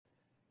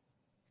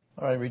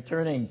All right,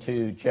 returning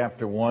to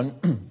chapter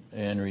 1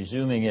 and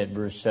resuming at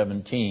verse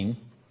 17,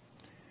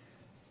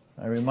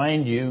 I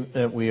remind you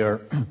that we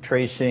are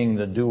tracing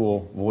the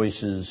dual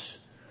voices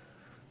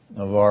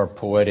of our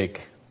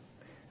poetic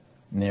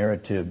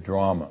narrative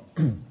drama.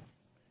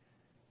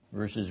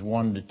 Verses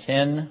 1 to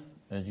 10,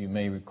 as you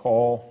may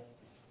recall,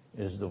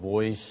 is the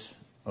voice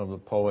of the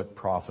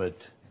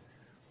poet-prophet,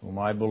 whom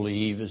I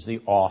believe is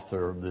the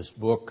author of this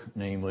book,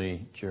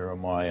 namely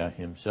Jeremiah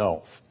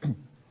himself.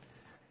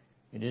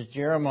 It is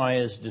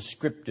Jeremiah's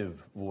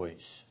descriptive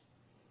voice.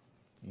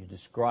 He's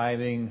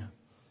describing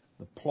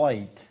the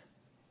plight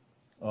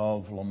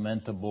of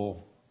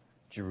lamentable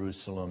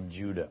Jerusalem,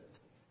 Judah.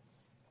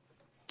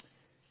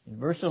 In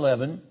verse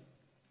 11,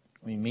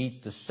 we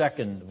meet the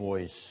second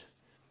voice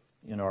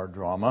in our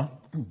drama,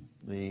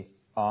 the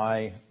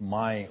I,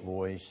 my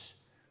voice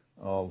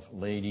of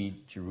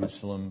Lady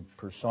Jerusalem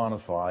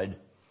personified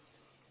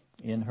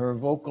in her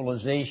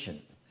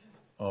vocalization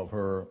of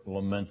her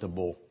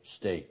lamentable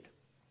state.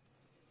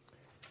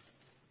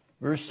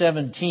 Verse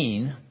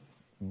 17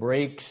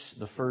 breaks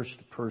the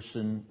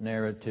first-person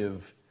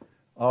narrative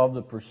of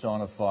the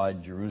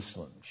personified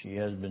Jerusalem. She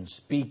has been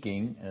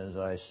speaking, as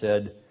I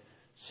said,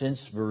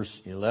 since verse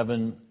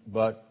 11,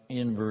 but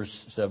in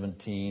verse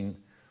 17,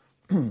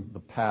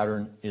 the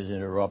pattern is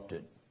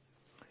interrupted.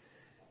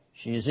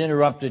 She is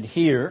interrupted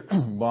here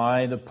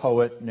by the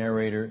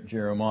poet-narrator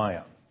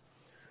Jeremiah,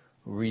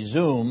 who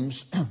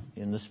resumes,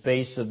 in the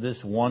space of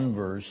this one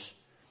verse,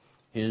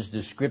 his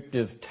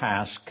descriptive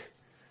task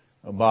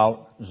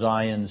about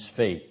Zion's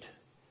fate,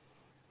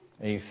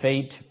 a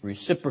fate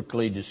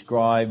reciprocally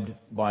described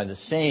by the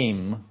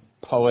same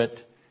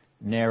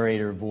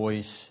poet-narrator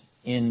voice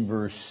in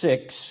verse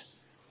 6,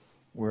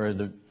 where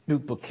the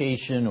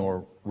duplication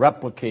or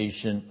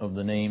replication of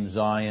the name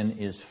Zion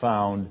is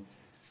found.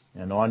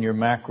 And on your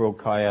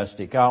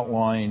macrochiastic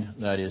outline,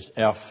 that is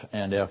F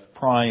and F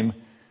prime,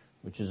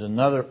 which is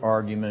another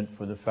argument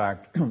for the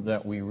fact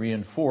that we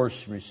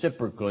reinforce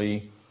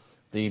reciprocally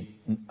the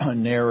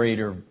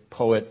narrator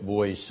poet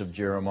voice of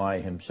Jeremiah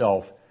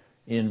himself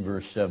in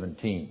verse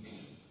 17.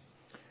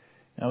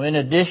 Now, in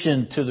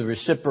addition to the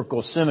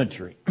reciprocal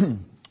symmetry,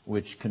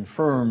 which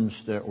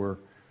confirms that we're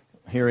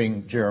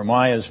hearing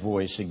Jeremiah's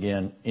voice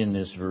again in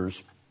this verse,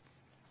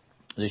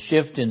 the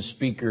shift in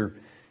speaker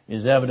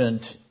is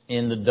evident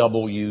in the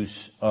double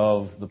use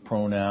of the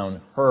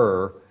pronoun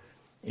her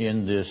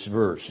in this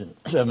verse. In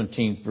the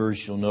 17th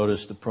verse, you'll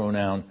notice the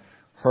pronoun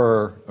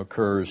her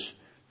occurs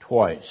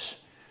twice,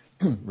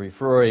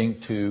 referring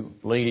to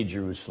Lady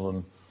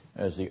Jerusalem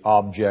as the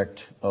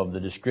object of the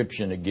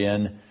description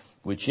again,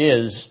 which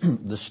is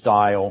the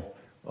style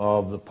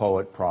of the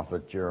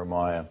poet-prophet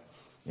Jeremiah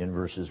in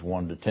verses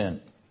 1 to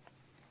 10.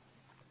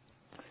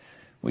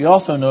 We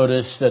also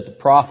notice that the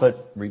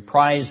prophet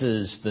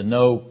reprises the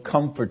no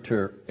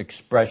comforter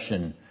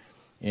expression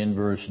in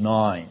verse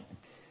 9.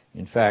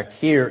 In fact,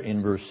 here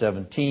in verse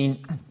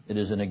 17, it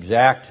is an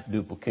exact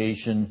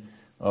duplication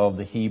of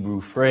the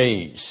Hebrew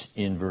phrase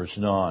in verse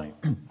 9.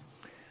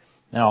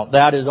 Now,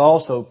 that is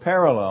also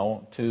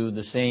parallel to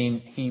the same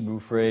Hebrew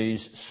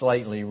phrase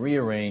slightly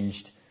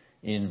rearranged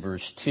in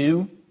verse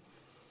 2.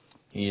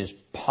 He is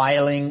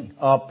piling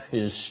up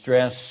his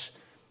stress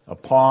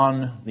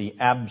upon the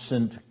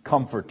absent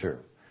comforter,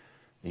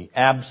 the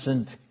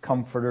absent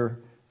comforter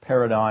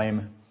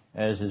paradigm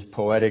as his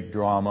poetic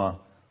drama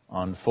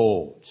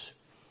unfolds.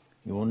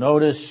 You will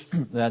notice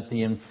that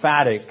the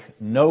emphatic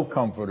no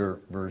comforter,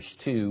 verse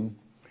 2,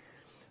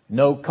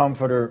 no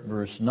comforter,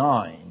 verse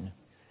 9,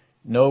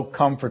 no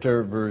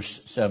comforter,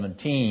 verse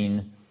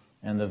 17,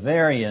 and the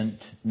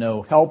variant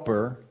no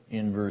helper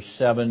in verse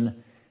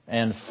 7,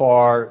 and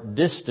far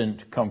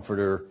distant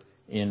comforter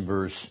in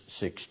verse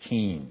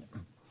 16.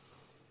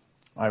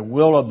 I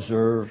will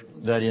observe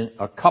that in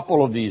a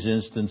couple of these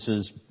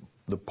instances,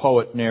 the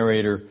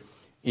poet-narrator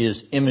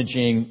is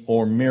imaging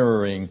or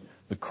mirroring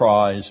the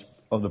cries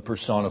of the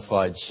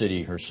personified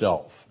city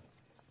herself.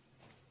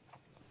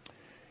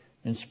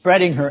 In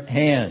spreading her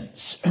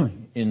hands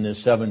in the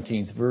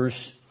 17th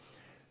verse,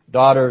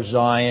 daughter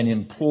Zion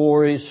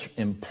implores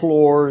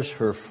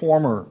her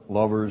former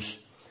lovers,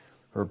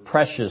 her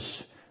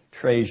precious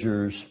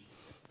treasures,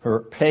 her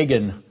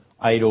pagan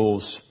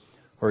idols,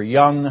 her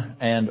young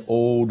and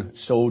old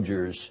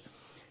soldiers,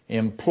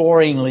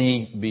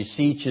 imploringly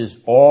beseeches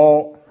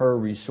all her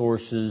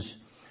resources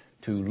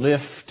to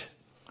lift,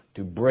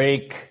 to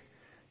break,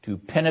 to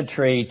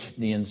penetrate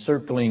the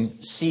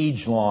encircling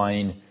siege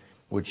line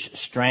which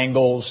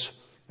strangles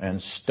and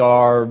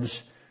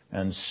starves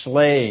and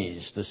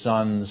slays the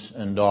sons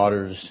and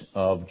daughters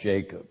of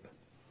Jacob.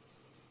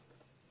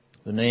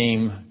 The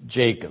name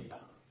Jacob,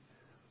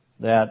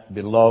 that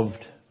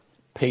beloved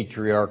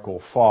patriarchal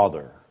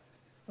father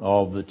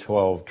of the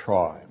 12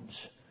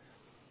 tribes,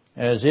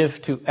 as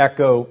if to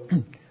echo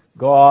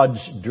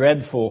God's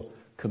dreadful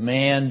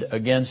command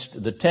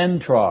against the 10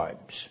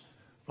 tribes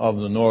of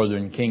the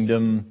northern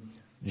kingdom,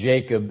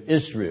 Jacob,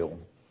 Israel,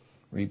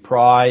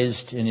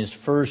 reprised in his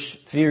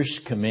first fierce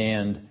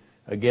command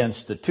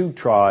against the 2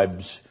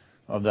 tribes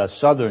of the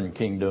southern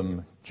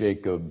kingdom,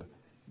 Jacob,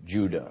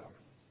 Judah.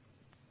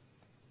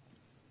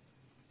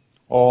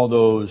 all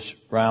those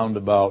round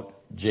about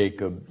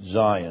Jacob,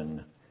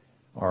 Zion,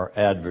 are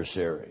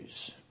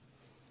adversaries.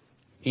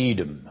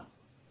 Edom,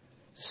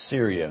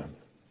 Syria,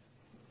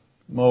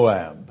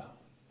 Moab,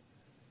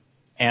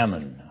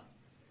 Ammon,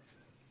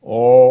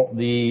 all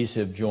these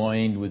have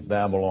joined with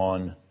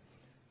Babylon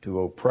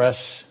to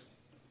oppress,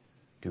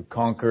 to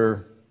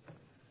conquer,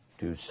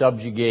 to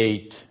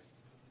subjugate,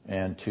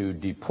 and to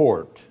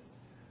deport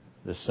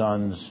the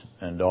sons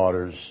and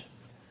daughters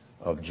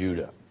of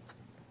Judah.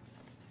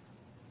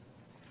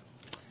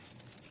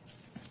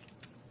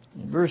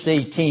 In verse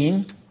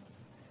 18,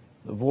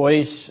 the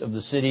voice of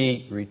the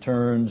city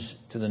returns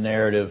to the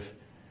narrative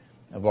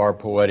of our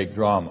poetic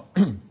drama.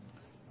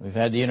 We've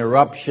had the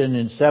interruption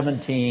in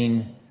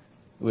 17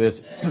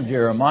 with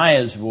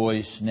Jeremiah's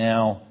voice.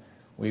 Now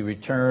we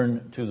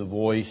return to the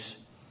voice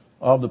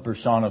of the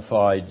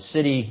personified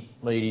city,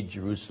 Lady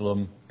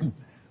Jerusalem,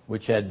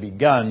 which had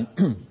begun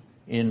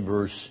in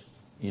verse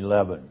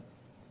 11.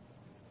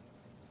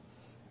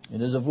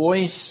 It is a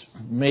voice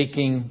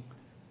making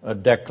a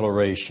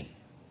declaration.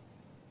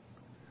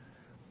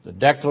 The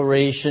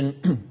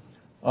declaration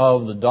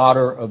of the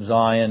daughter of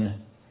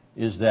Zion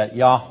is that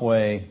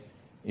Yahweh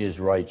is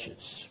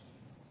righteous.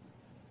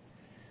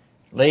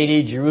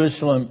 Lady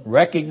Jerusalem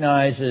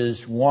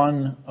recognizes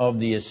one of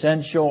the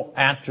essential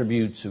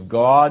attributes of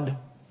God.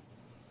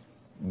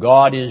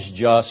 God is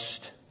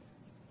just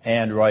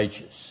and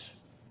righteous.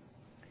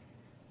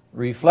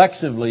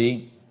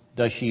 Reflexively,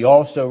 does she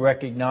also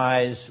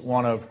recognize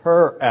one of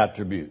her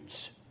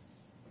attributes?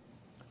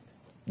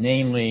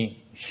 Namely,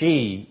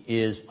 she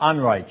is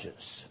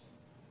unrighteous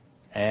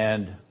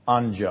and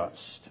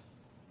unjust.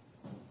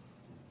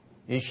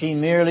 Is she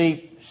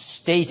merely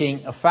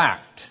stating a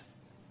fact?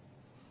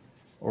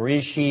 Or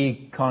is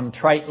she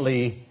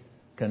contritely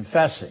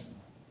confessing?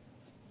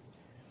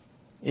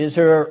 Is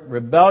her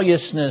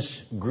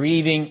rebelliousness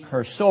grieving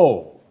her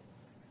soul?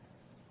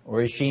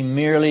 Or is she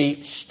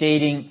merely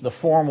stating the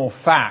formal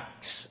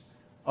facts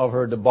of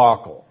her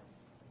debacle?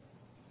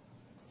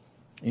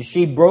 Is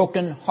she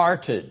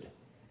broken-hearted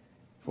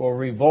for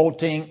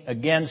revolting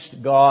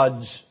against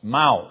God's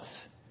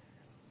mouth?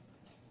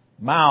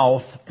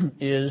 Mouth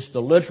is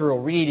the literal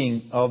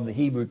reading of the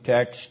Hebrew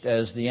text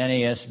as the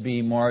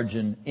NASB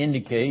margin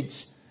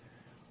indicates,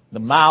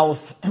 the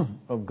mouth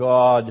of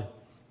God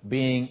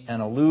being an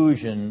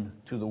allusion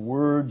to the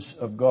words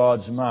of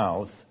God's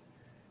mouth,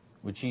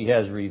 which he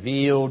has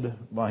revealed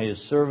by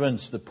his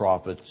servants, the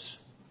prophets,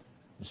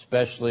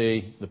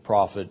 especially the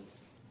prophet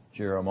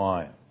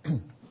Jeremiah.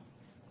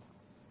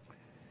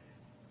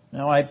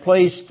 Now, I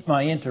placed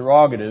my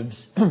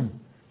interrogatives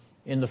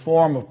in the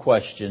form of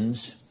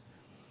questions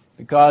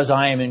because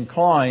I am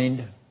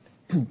inclined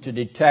to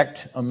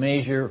detect a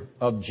measure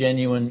of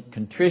genuine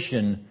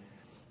contrition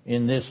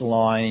in this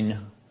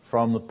line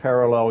from the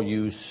parallel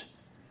use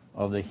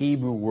of the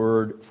Hebrew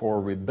word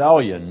for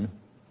rebellion,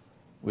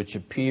 which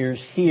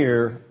appears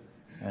here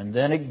and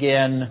then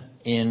again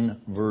in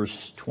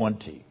verse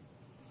 20.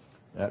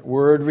 That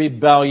word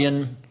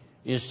rebellion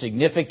is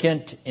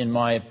significant in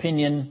my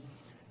opinion,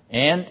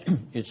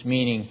 and its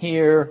meaning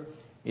here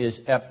is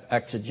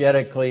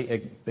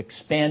exegetically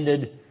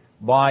expanded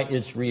by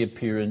its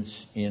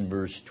reappearance in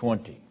verse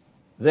 20.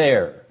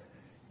 There,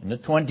 in the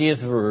 20th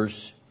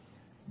verse,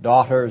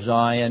 daughter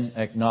Zion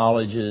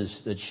acknowledges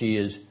that she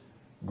is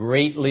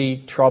greatly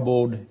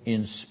troubled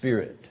in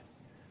spirit,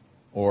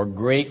 or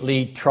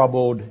greatly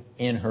troubled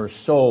in her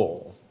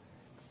soul.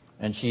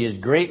 And she is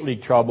greatly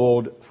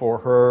troubled for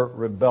her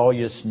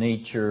rebellious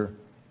nature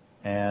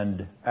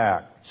and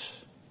acts.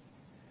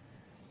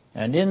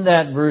 And in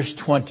that verse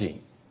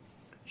 20,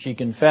 she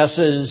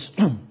confesses,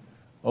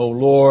 O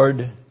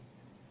Lord,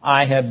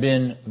 I have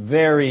been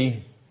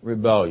very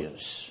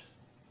rebellious.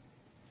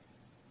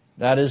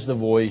 That is the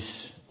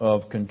voice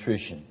of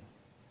contrition.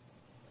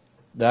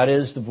 That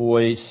is the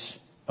voice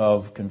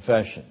of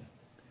confession.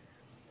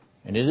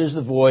 And it is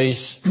the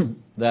voice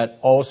that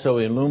also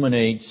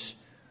illuminates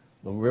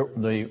the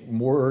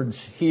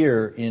words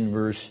here in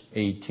verse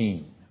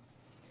 18.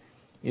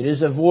 It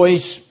is a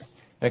voice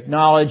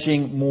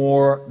acknowledging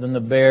more than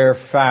the bare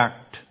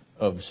fact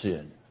of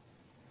sin.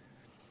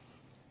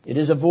 It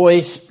is a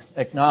voice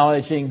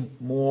acknowledging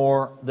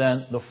more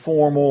than the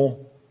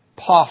formal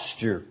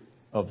posture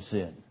of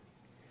sin.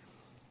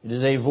 It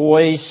is a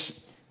voice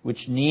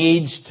which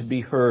needs to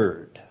be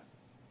heard.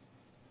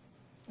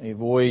 A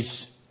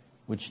voice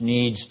which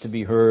needs to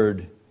be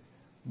heard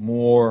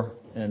more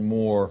and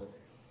more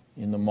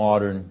in the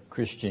modern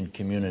Christian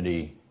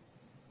community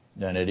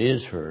than it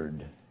is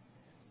heard.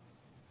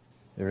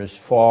 There is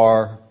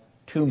far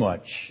too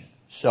much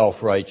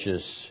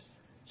self-righteous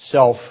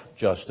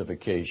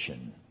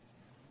self-justification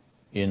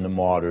in the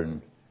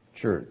modern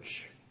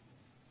church,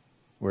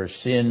 where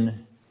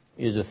sin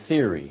is a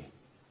theory.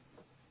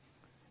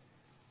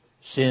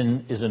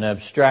 Sin is an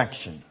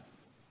abstraction.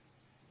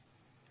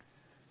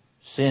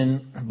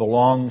 Sin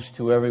belongs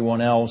to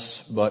everyone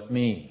else but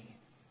me.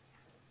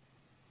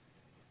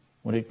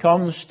 When it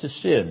comes to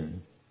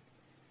sin,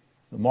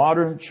 the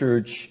modern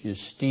church is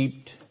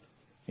steeped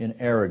in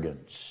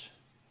arrogance.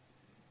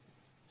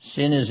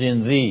 Sin is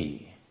in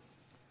thee,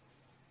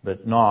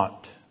 but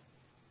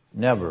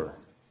never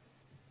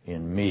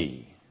in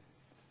me.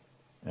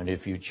 And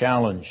if you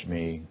challenge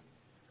me,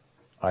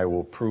 I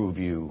will prove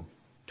you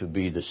to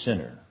be the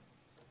sinner,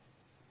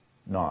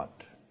 not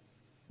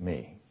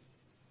me.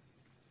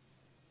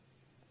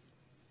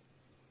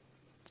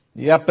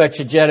 The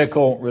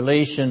exegetical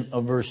relation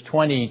of verse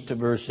 20 to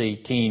verse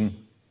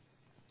 18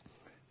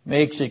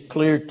 makes it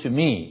clear to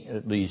me,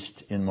 at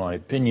least in my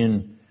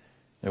opinion,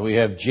 that we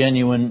have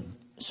genuine,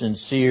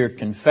 sincere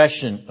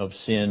confession of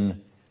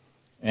sin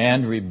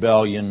and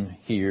rebellion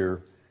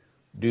here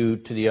due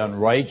to the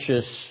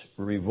unrighteous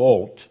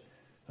revolt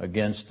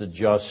against the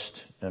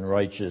just and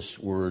righteous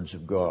words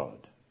of God.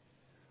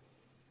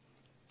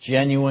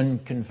 Genuine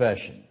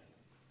confession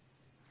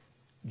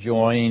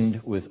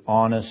joined with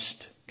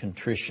honest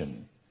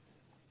contrition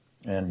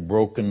and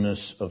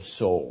brokenness of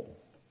soul.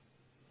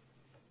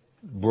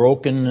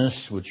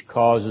 Brokenness which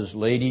causes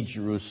Lady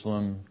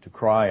Jerusalem to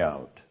cry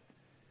out,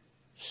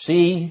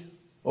 "See,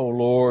 O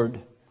Lord,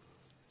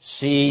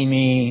 see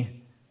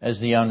me as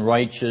the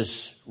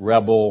unrighteous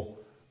rebel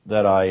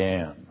that I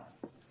am.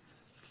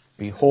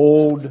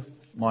 Behold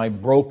my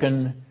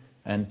broken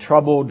and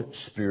troubled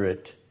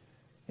spirit,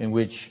 in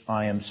which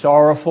I am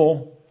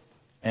sorrowful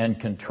and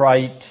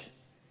contrite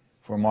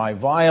for my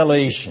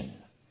violation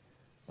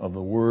of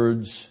the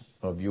words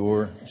of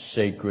your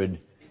sacred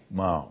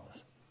mouth.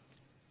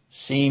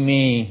 See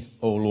me,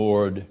 O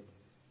Lord,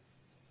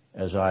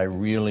 as I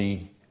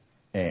really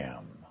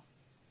am.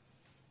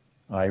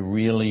 I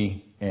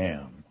really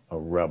am a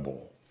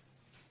rebel.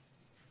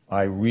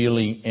 I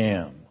really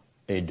am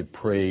a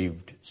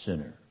depraved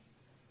sinner.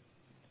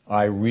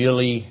 I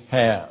really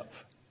have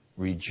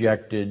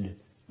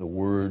rejected the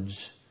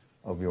words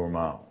of your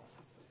mouth.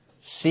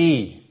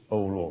 See, O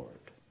Lord,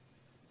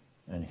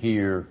 and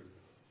hear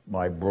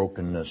my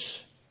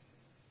brokenness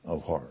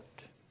of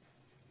heart."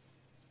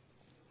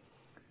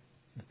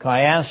 The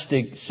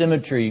chiastic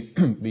symmetry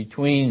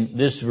between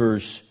this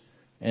verse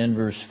and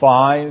verse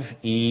 5,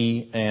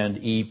 E and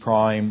E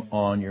prime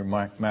on your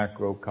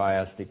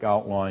macrochiastic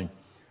outline.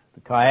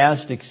 The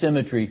chiastic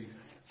symmetry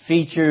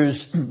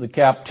features the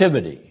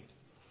captivity,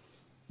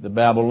 the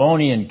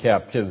Babylonian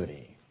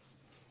captivity,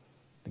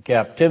 the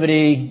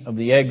captivity of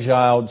the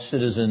exiled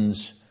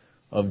citizens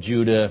of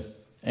Judah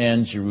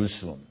and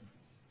Jerusalem.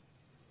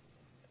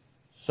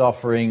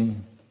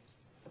 Suffering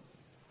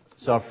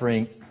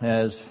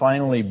has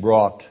finally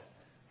brought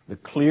the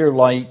clear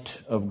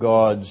light of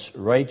God's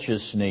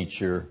righteous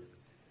nature,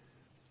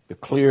 the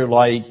clear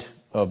light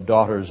of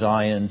daughter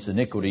Zion's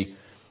iniquity.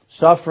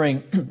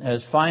 Suffering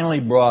has finally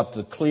brought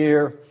the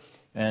clear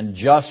and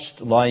just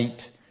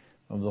light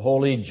of the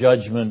holy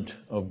judgment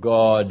of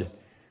God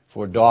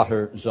for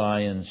daughter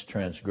Zion's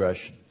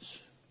transgressions.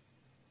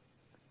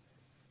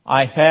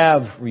 I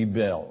have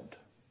rebelled.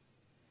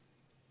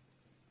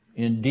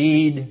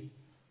 Indeed,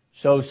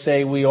 so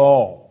say we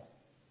all.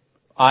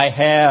 I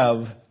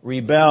have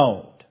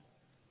rebelled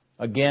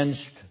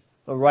against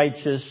the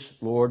righteous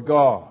Lord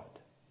God.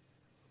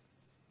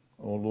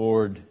 O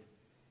Lord,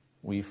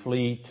 we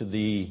flee to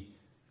thee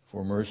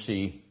for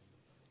mercy.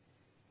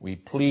 We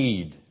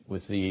plead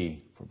with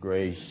thee for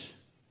grace.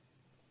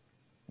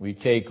 We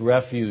take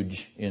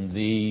refuge in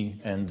thee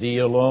and thee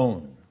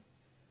alone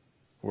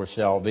for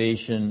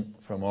salvation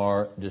from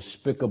our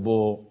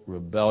despicable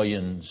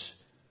rebellions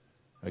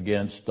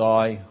against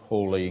thy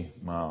holy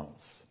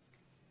mouth.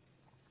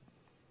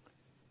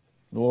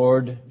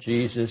 Lord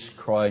Jesus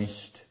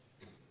Christ,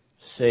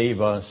 save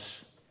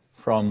us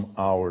from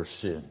our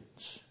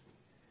sins.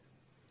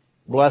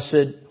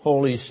 Blessed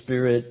Holy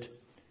Spirit,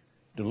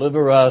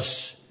 deliver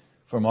us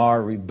from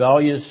our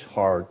rebellious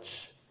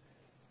hearts.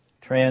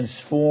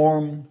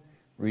 Transform,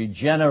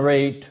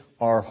 regenerate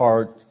our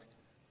heart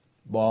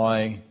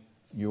by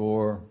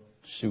your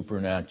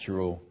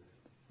supernatural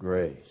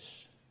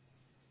grace.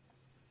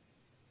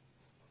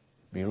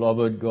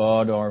 Beloved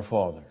God, our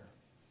Father,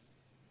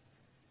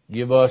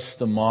 give us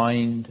the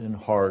mind and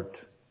heart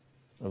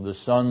of the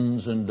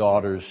sons and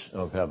daughters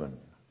of heaven,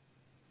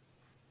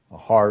 a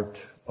heart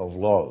of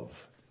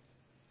love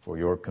for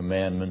your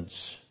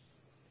commandments,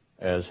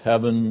 as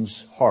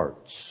heaven's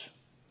hearts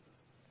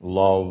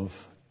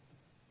love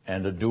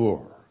and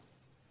adore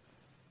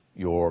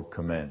your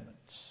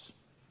commandments.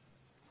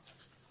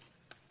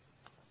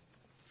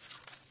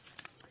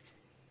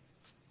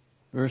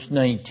 Verse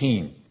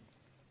 19.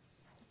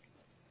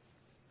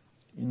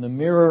 In the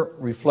mirror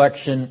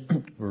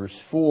reflection, verse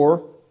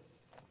 4,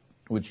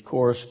 which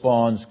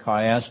corresponds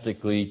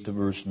chiastically to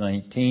verse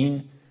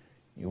 19,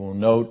 you will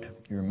note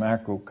your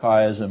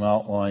macrochiasm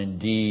outline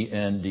D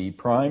and D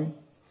prime.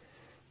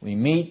 We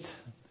meet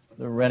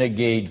the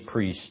renegade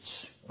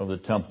priests of the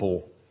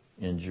temple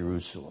in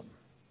Jerusalem.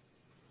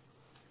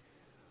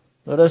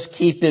 Let us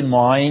keep in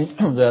mind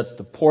that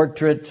the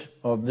portrait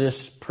of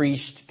this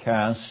priest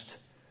caste,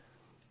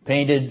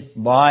 painted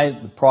by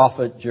the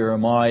prophet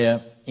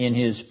Jeremiah in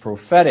his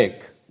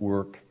prophetic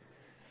work,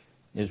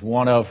 is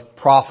one of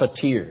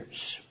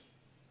profiteers.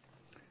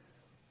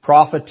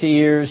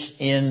 Profiteers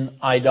in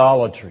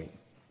idolatry.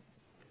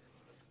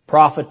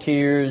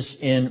 profiteers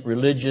in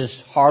religious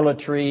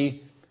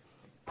harlotry,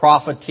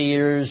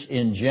 profiteers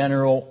in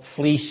general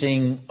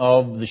fleecing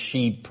of the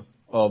sheep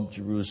of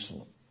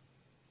Jerusalem.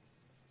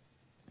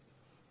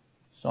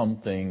 Some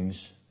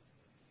things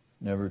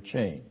never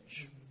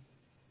change.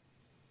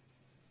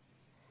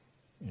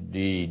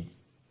 Indeed,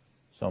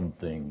 some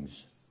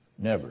things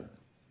never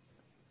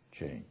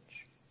change.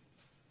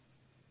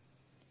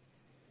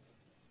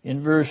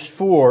 In verse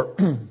 4,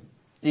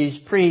 these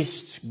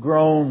priests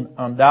groan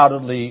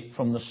undoubtedly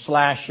from the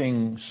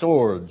slashing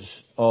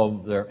swords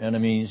of their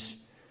enemies,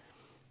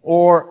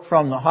 or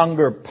from the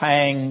hunger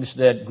pangs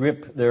that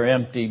grip their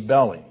empty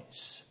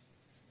bellies.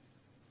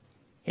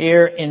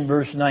 Here in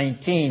verse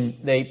 19,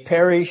 they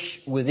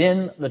perish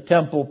within the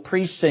temple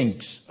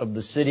precincts of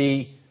the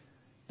city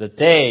that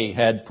they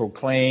had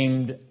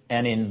proclaimed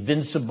an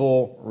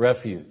invincible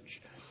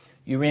refuge.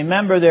 You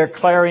remember their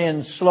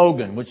clarion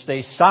slogan, which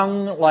they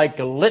sung like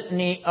a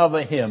litany of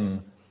a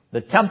hymn. The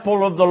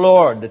temple of the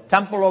Lord, the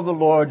temple of the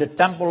Lord, the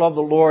temple of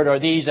the Lord are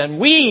these, and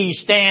we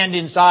stand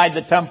inside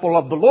the temple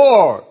of the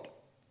Lord.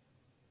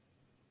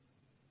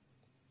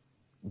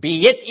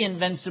 Be it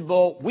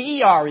invincible,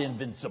 we are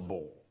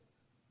invincible.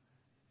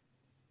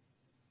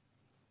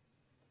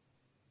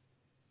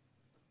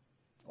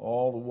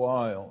 All the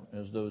while,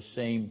 as those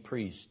same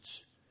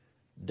priests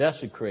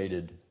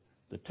desecrated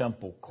the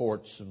temple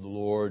courts of the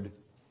Lord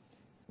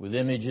with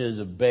images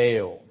of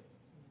Baal,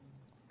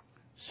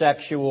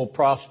 sexual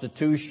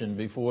prostitution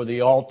before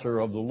the altar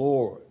of the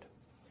Lord,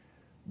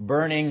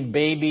 burning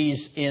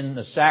babies in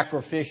the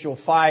sacrificial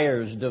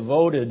fires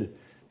devoted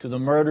to the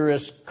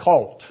murderous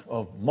cult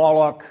of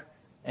Moloch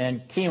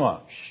and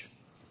Chemosh,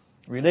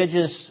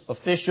 religious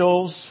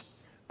officials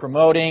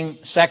promoting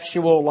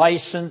sexual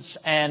license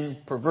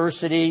and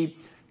perversity,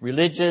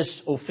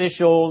 religious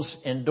officials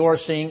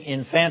endorsing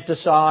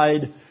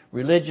infanticide,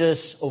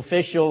 religious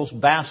officials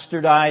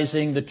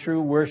bastardizing the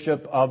true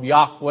worship of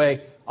Yahweh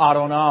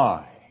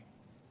Adonai.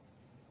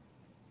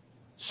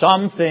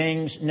 Some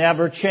things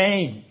never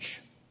change.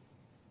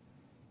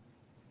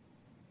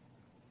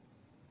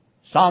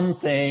 Some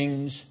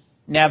things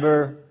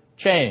never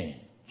change.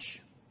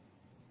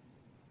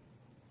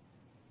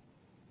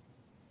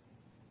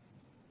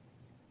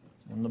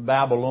 When the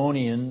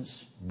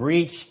Babylonians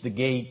breached the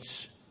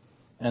gates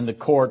and the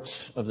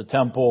courts of the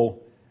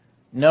temple,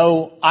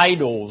 no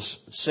idols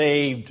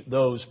saved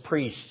those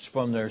priests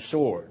from their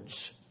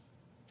swords.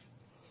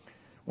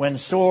 When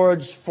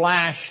swords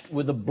flashed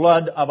with the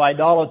blood of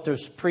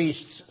idolatrous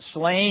priests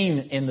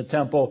slain in the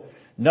temple,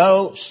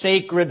 no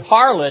sacred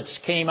harlots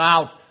came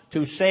out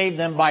to save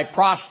them by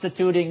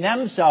prostituting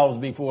themselves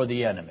before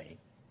the enemy.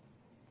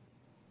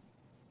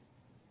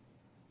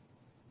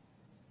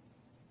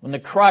 When the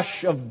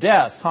crush of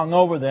death hung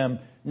over them,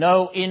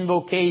 no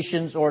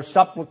invocations or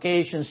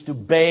supplications to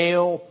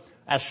Baal,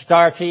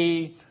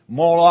 Astarte,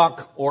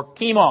 Moloch, or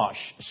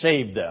Chemosh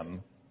saved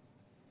them.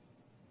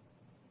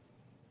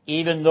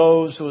 Even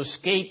those who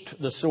escaped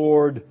the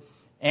sword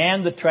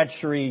and the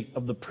treachery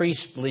of the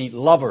priestly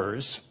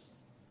lovers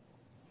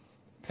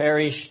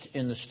perished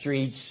in the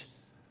streets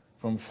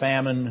from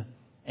famine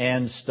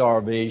and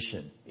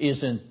starvation.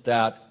 Isn't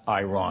that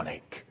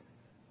ironic?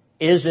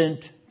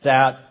 Isn't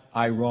that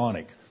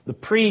ironic? The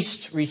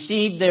priests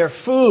received their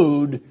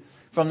food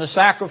from the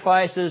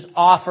sacrifices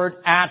offered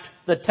at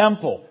the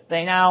temple.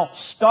 They now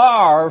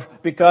starve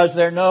because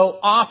there are no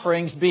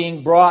offerings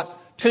being brought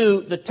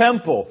to the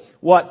temple.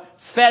 What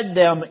fed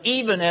them,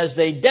 even as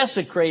they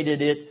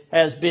desecrated it,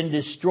 has been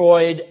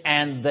destroyed,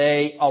 and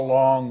they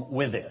along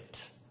with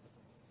it.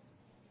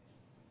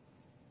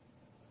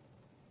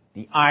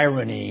 The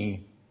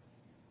irony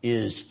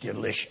is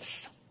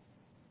delicious.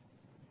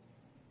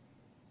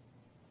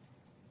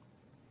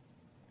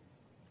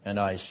 And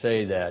I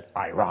say that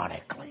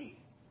ironically.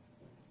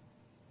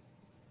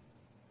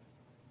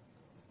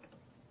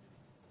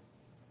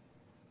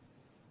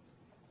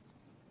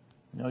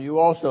 Now you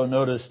also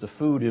notice the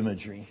food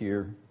imagery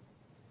here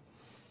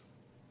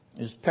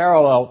is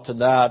parallel to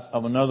that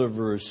of another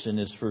verse in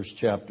this first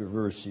chapter,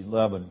 verse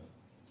 11,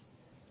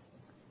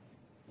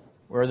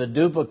 where the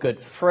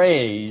duplicate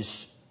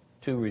phrase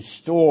to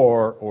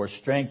restore or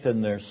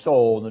strengthen their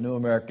soul, the New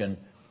American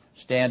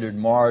Standard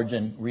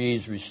Margin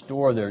reads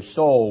restore their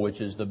soul,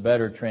 which is the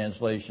better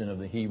translation of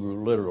the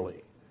Hebrew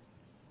literally.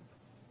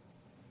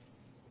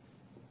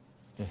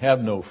 They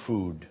have no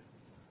food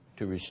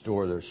to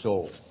restore their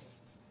soul.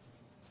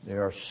 They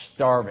are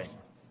starving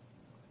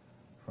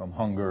from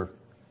hunger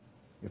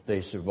if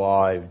they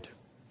survived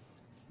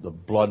the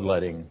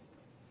bloodletting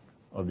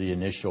of the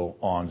initial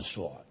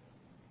onslaught.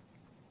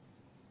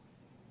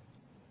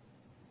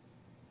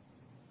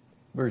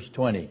 Verse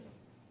 20.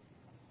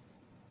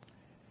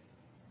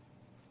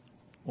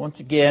 Once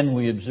again,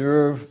 we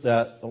observe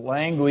that the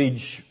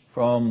language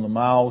from the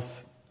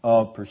mouth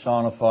of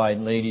personified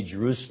Lady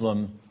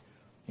Jerusalem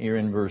here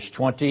in verse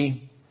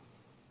 20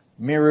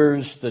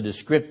 mirrors the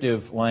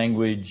descriptive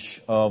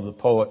language of the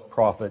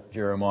poet-prophet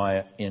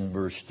Jeremiah in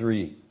verse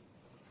 3.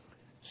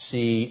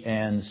 C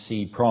and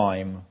C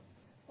prime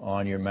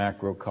on your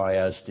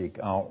macrochiastic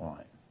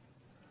outline.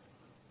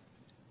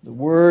 The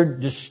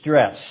word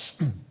distress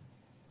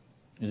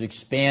is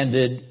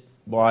expanded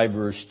by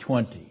verse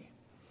 20.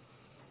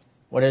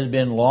 What has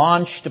been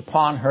launched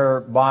upon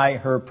her by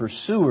her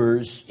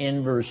pursuers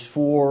in verse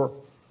 4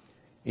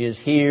 is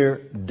here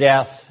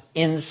death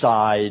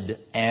inside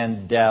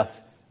and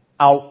death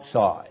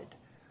outside,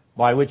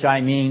 by which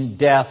I mean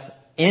death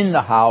in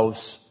the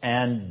house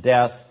and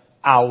death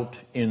out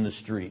in the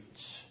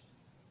streets.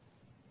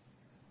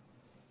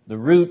 The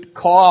root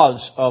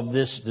cause of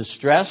this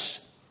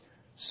distress,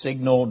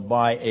 signaled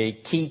by a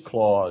key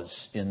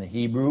clause in the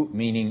Hebrew,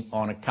 meaning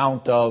on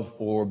account of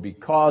or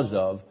because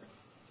of,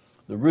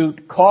 the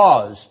root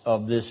cause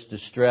of this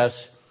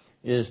distress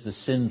is the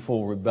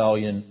sinful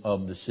rebellion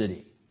of the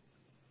city.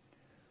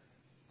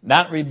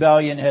 That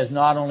rebellion has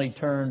not only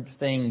turned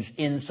things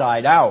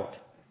inside out,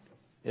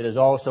 it has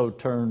also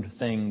turned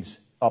things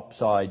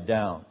upside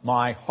down.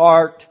 My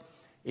heart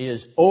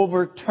is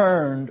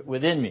overturned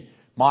within me.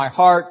 My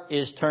heart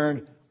is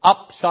turned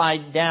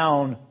upside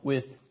down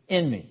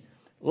within me.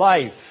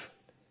 Life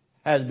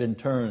has been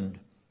turned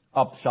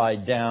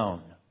upside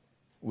down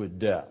with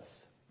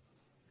death.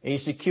 A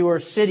secure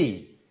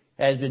city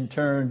has been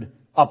turned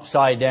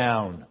upside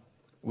down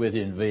with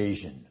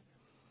invasion.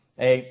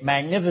 A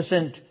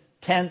magnificent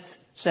 10th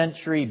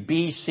century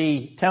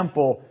BC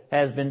temple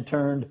has been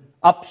turned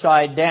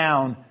upside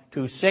down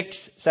to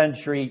 6th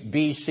century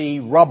BC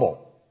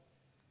rubble.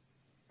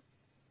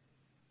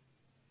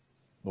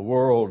 The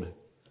world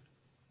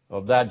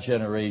of that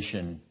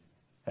generation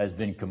has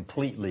been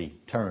completely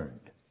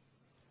turned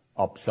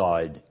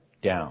upside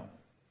down.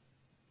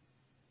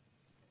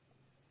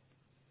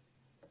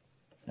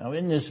 Now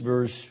in this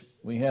verse,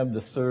 we have the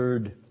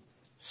third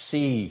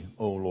 "See,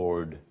 O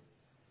Lord,"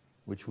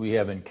 which we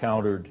have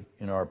encountered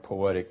in our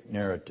poetic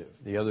narrative.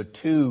 The other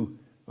two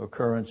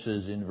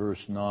occurrences in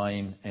verse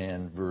 9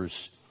 and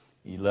verse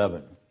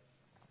 11.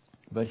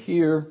 But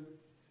here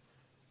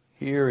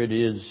it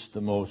is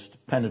the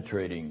most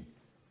penetrating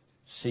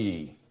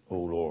 "See, O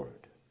Lord."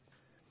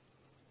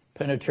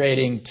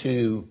 Penetrating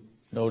to,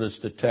 notice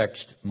the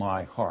text,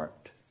 my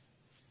heart.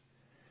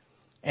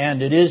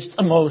 And it is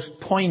the most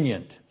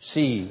poignant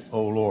 "See,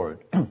 O Lord."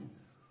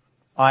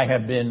 I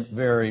have been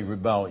very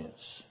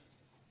rebellious.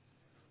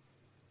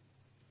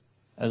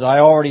 As I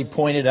already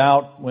pointed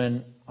out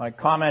when I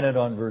commented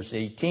on verse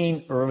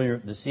 18 earlier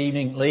this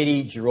evening,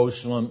 Lady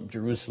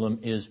Jerusalem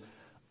is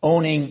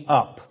owning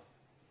up.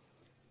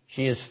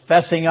 She is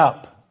fessing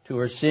up to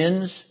her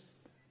sins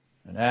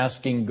and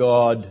asking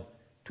God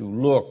to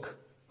look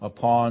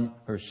upon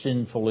her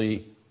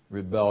sinfully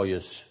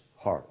rebellious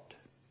heart.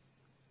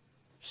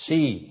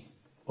 See,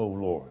 O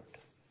Lord,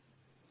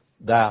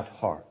 that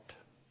heart.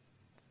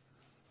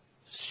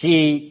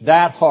 See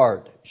that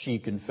heart, she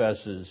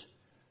confesses,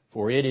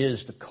 for it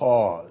is the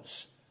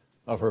cause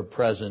of her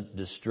present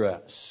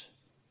distress.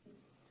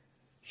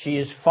 She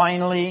is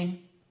finally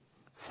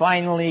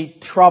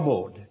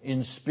troubled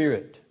in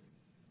spirit.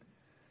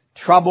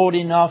 Troubled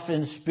enough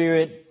in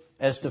spirit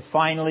as to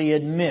finally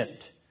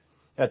admit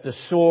that the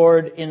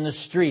sword in the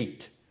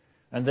street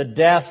and the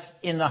death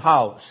in the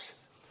house,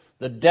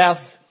 the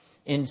death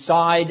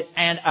inside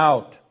and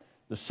out,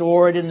 the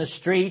sword in the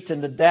street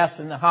and the death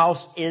in the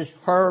house is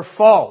her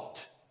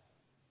fault.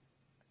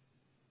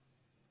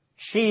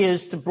 She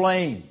is to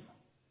blame.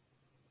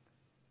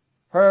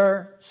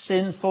 Her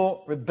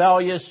sinful,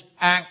 rebellious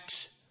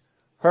acts,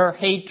 her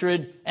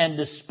hatred and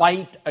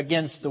despite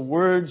against the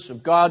words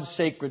of God's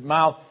sacred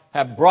mouth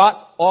have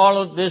brought all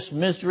of this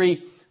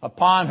misery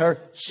upon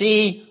her.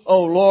 See,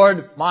 O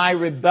Lord, my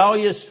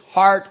rebellious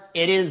heart,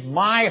 it is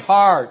my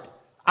heart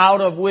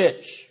out of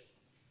which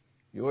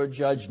your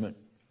judgment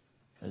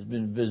has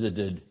been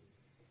visited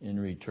in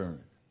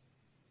return.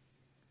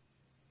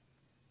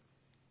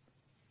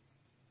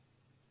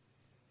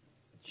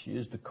 She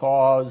is the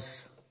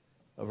cause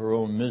of her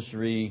own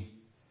misery,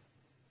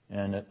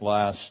 and at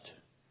last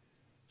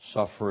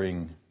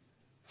suffering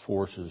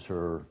forces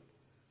her,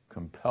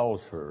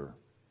 compels her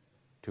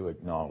to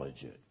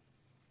acknowledge it.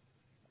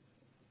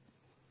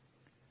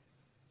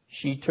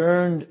 She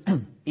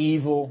turned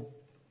evil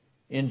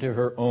into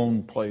her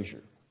own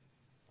pleasure.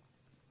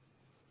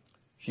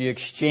 She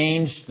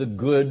exchanged the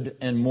good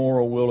and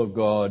moral will of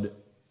God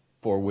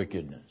for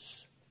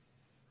wickedness.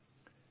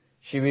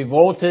 She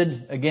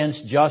revolted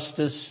against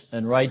justice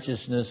and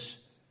righteousness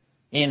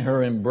in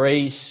her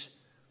embrace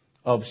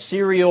of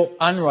serial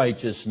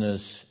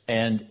unrighteousness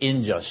and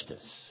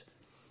injustice.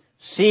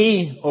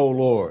 See, O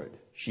Lord,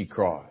 she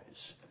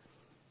cries.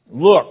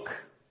 Look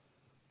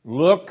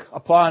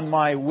upon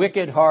my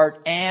wicked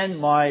heart and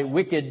my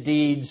wicked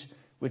deeds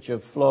which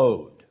have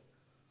flowed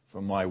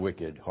from my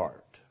wicked heart.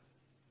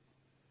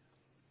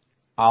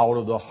 Out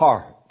of the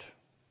heart,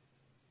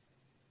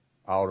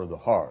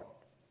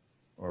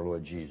 our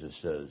Lord Jesus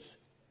says,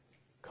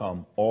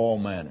 come all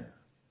manner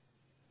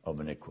of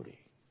iniquity.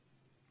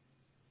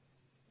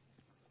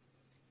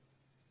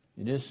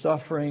 It is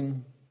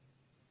suffering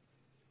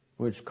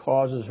which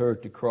causes her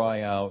to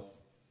cry out.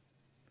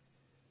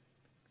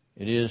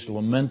 It is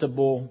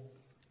lamentable,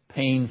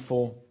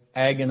 painful,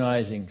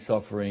 agonizing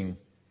suffering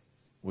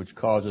which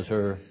causes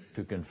her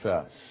to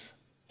confess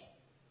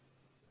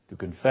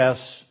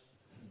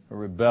her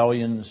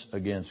rebellions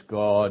against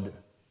God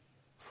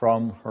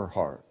from her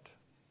heart.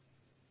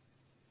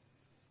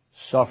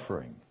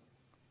 Suffering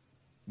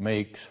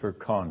makes her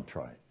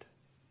contrite.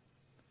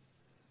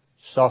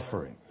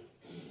 Suffering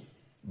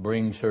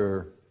brings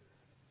her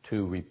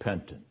to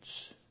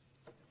repentance.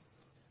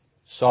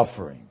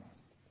 Suffering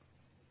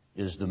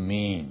is the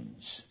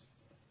means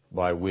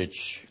by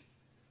which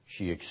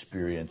she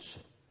experienced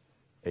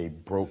a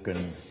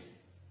broken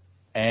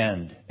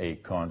and a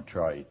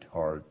contrite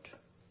heart,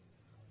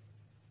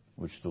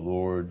 which the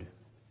Lord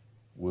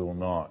will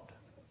not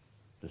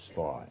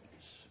despise.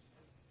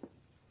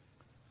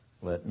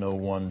 Let no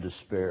one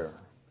despair.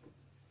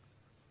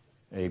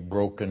 A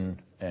broken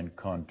and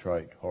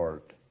contrite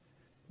heart,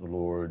 the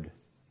Lord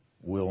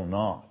will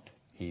not,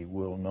 He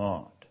will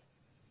not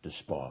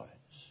despise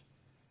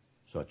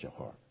such a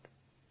heart.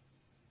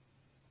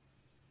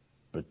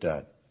 But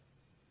that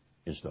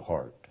is the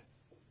heart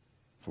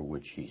for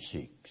which He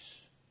seeks.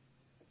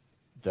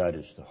 That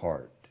is the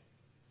heart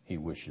He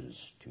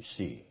wishes to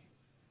see.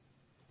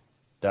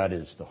 That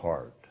is the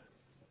heart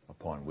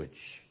upon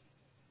which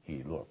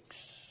He looks.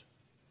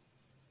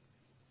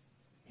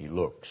 He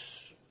looks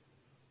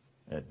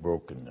at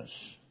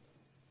brokenness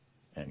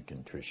and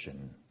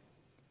contrition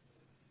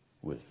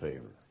with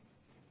favor.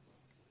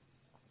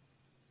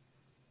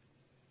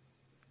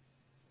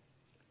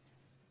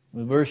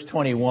 In verse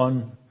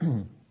 21,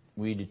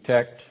 we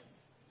detect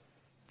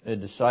a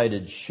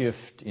decided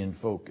shift in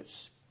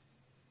focus.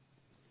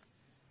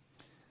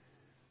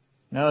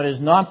 Now, it is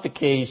not the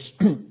case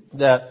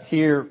that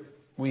here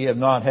we have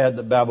not had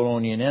the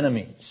Babylonian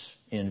enemies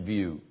in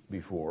view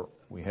before.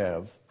 We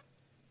have.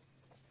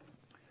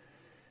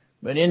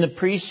 But in the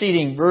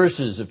preceding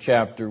verses of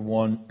chapter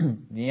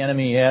 1, the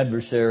enemy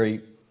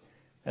adversary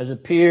has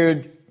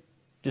appeared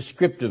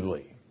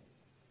descriptively,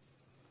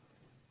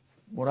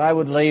 what I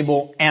would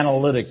label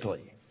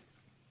analytically.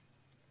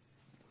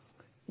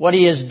 What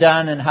he has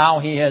done and how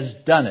he has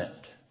done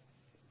it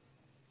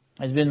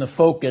has been the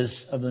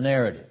focus of the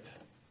narrative.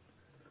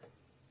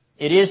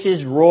 It is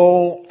his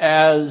role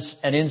as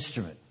an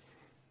instrument.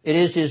 It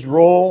is his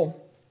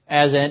role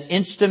as an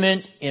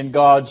instrument in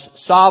God's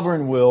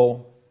sovereign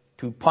will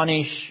to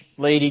punish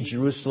Lady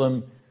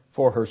Jerusalem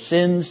for her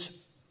sins.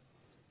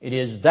 It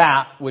is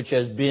that which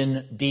has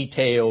been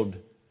detailed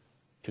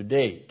to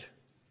date.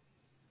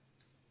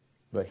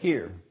 But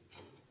here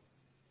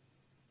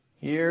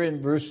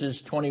in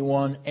verses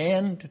 21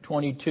 and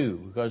 22,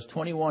 because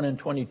 21 and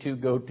 22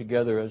 go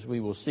together as we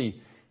will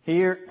see.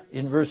 Here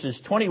in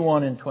verses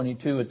 21 and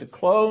 22, at the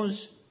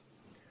close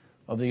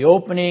of the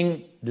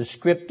opening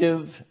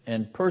descriptive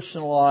and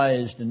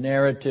personalized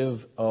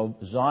narrative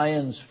of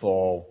Zion's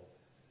fall,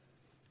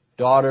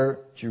 daughter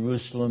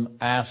Jerusalem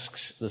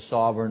asks the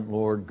sovereign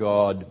Lord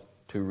God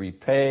to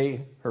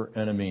repay her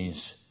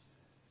enemies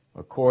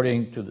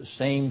according to the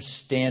same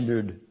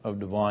standard of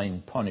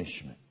divine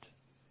punishment.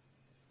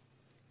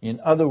 In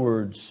other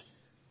words,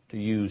 to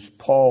use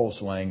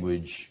Paul's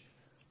language,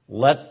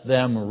 let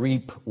them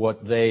reap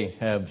what they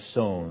have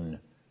sown,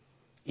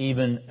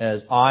 even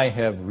as I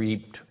have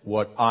reaped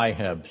what I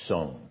have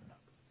sown.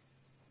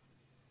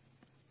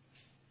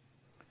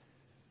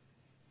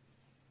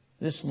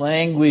 This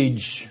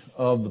language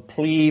of the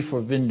plea for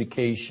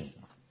vindication,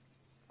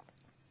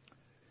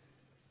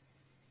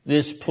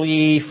 this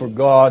plea for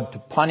God to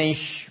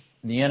punish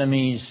the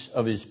enemies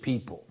of His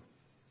people,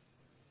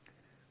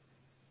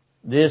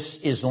 this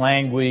is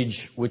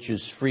language which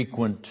is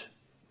frequent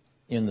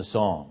in the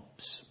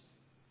Psalms.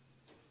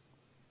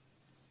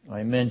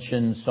 I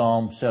mentioned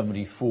Psalm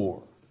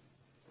 74,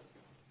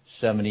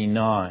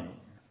 79,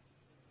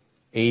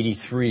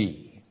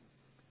 83,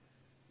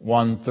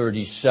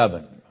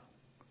 137,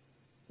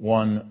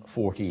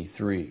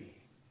 143.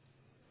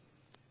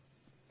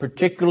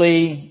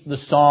 Particularly the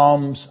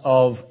Psalms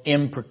of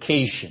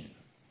imprecation.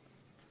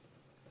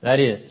 That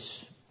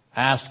is,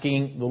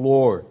 asking the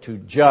Lord to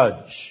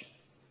judge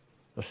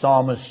the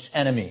psalmist's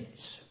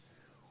enemies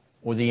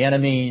or the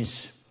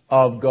enemies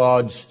of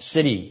God's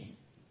city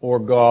or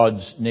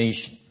God's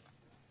nation.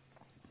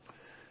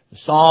 The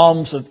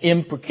Psalms of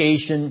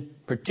imprecation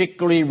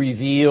particularly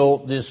reveal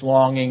this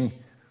longing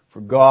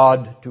for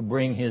God to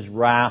bring His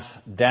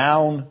wrath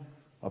down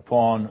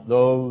upon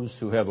those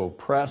who have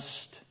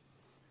oppressed,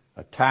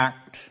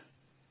 attacked,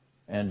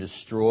 and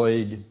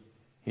destroyed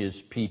His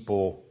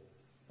people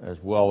as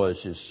well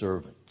as His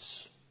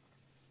servants.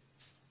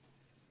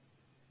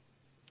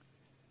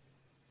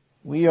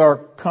 We are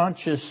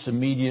conscious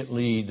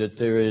immediately that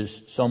there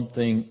is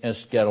something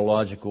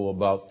eschatological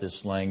about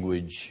this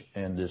language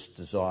and this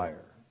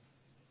desire.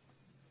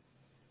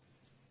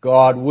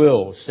 God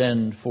will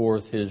send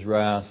forth His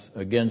wrath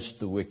against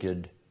the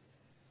wicked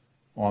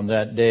on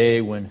that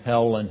day when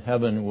hell and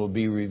heaven will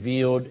be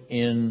revealed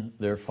in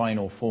their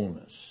final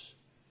fullness.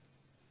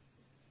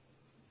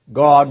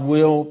 God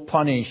will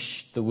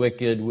punish the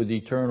wicked with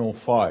eternal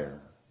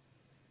fire,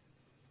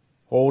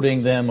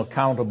 holding them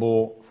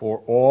accountable for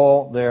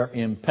all their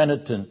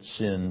impenitent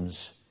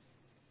sins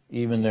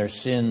even their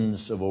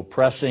sins of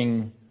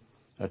oppressing,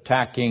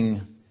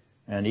 attacking,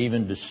 and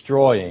even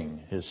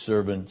destroying his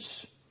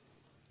servants,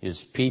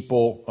 his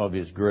people of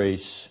his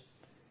grace,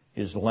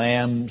 his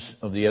lambs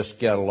of the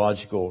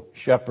eschatological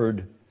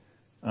shepherd,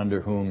 under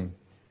whom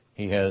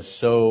he has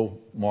so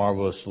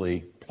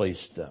marvelously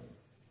placed them.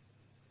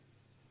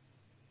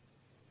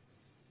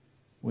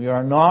 We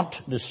are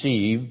not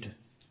deceived,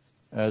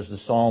 as the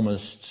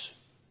psalmist's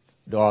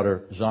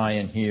daughter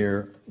Zion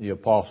here, the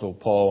Apostle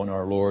Paul, and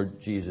our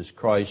Lord Jesus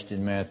Christ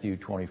in Matthew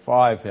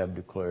 25 have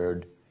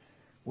declared.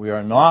 We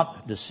are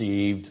not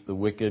deceived. The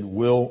wicked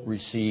will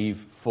receive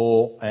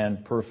full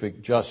and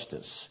perfect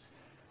justice.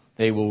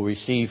 They will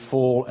receive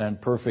full and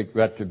perfect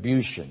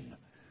retribution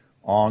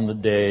on the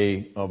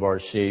day of our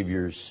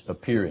Savior's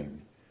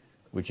appearing,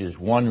 which is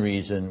one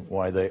reason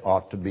why they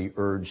ought to be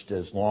urged,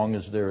 as long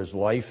as there is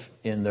life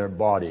in their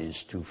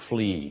bodies, to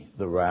flee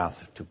the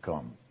wrath to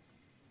come.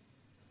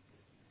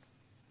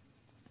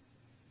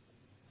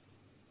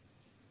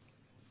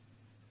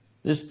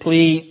 This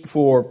plea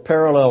for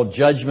parallel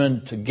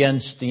judgment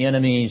against the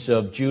enemies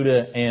of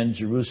Judah and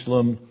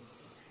Jerusalem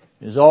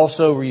is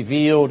also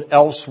revealed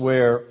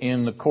elsewhere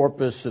in the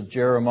corpus of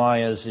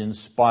Jeremiah's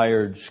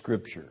inspired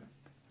scripture.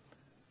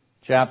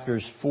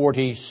 Chapters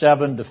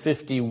 47 to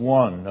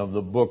 51 of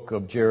the book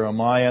of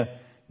Jeremiah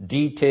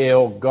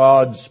detail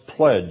God's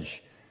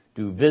pledge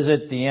to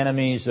visit the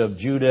enemies of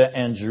Judah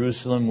and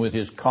Jerusalem with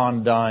his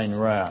condign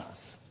wrath.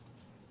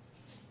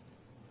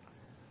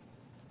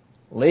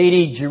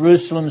 Lady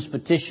Jerusalem's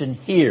petition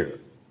here,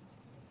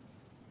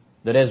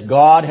 that as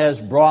God has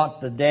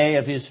brought the day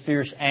of his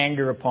fierce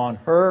anger upon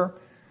her,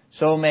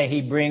 so may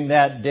he bring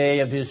that day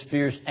of his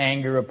fierce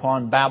anger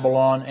upon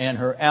Babylon and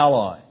her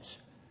allies.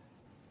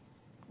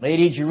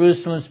 Lady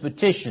Jerusalem's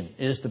petition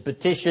is the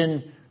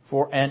petition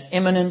for an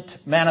imminent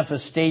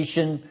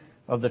manifestation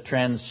of the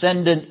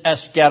transcendent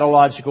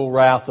eschatological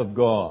wrath of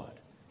God.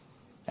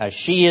 As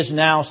she is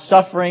now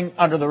suffering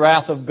under the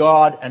wrath of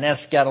God, an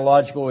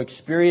eschatological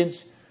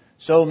experience,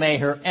 so may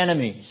her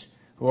enemies,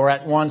 who are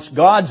at once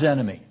God's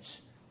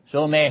enemies,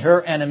 so may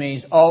her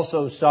enemies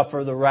also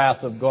suffer the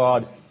wrath of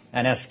God,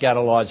 an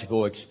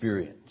eschatological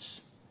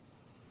experience.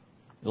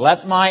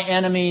 Let my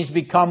enemies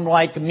become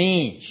like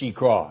me, she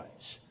cries.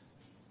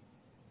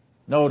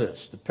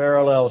 Notice the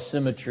parallel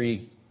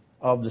symmetry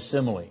of the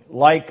simile.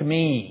 Like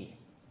me,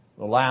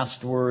 the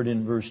last word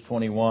in verse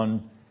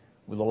 21,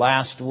 with the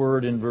last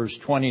word in verse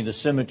 20, the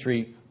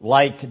symmetry,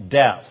 like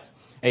death.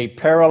 A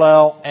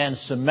parallel and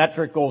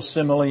symmetrical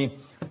simile,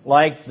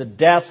 like the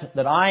death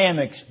that I am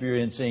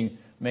experiencing,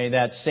 may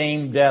that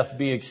same death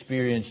be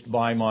experienced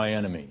by my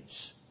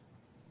enemies.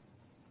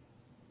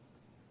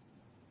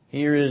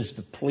 Here is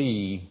the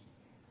plea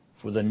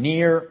for the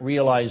near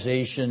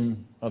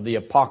realization of the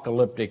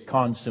apocalyptic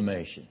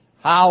consummation.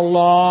 How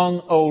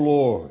long, O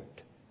Lord?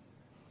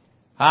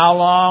 How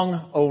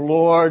long, O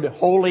Lord,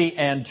 holy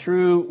and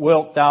true,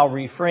 wilt thou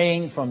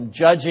refrain from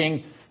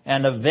judging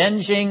and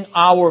avenging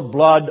our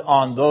blood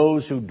on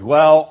those who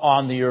dwell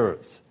on the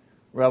earth?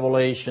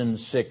 Revelation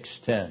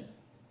 6:10.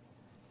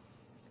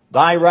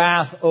 Thy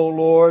wrath, O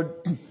Lord,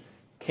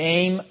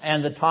 came,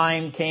 and the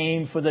time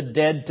came for the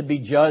dead to be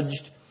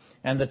judged,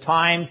 and the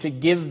time to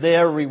give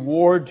their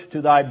reward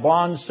to thy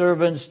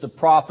bondservants, the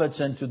prophets,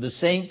 and to the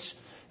saints,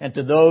 and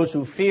to those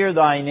who fear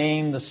thy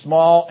name, the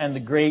small and the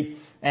great,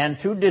 and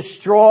to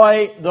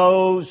destroy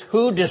those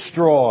who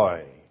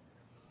destroy.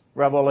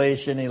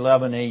 Revelation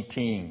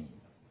 11:18.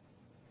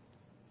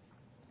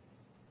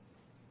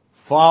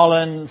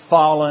 Fallen,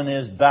 fallen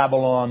is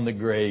Babylon the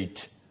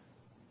Great.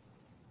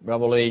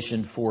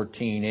 Revelation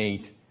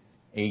 14:8,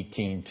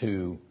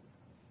 18:2.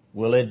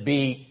 Will it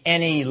be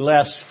any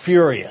less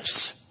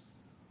furious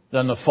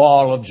than the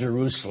fall of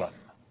Jerusalem,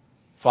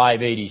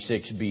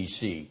 586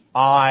 BC?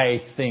 I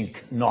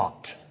think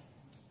not.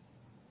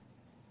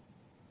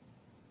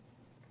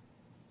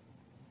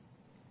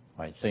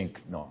 I think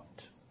not.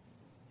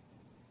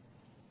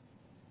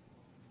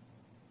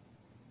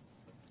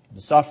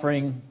 The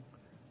suffering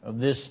of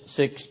this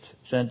 6th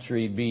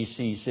century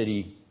BC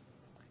city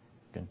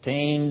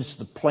contains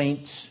the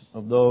plaints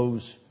of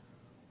those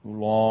who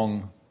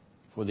long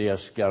for the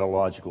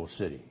eschatological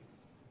city.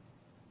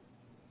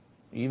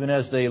 Even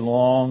as they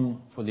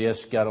long for the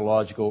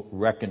eschatological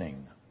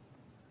reckoning,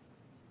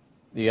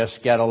 the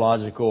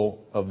eschatological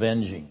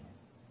avenging,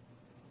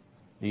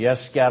 the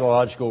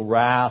eschatological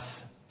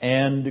wrath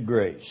and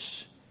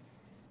grace,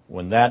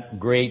 when that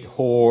great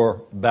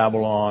whore,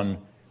 Babylon,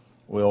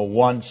 will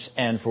once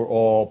and for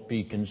all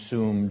be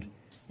consumed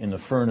in the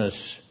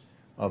furnace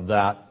of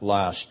that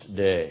last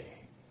day.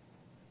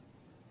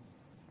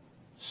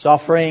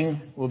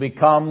 Suffering will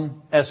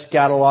become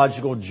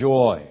eschatological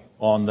joy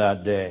on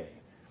that day.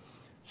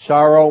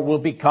 Sorrow will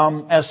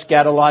become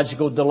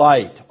eschatological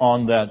delight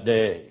on that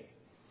day.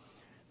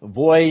 The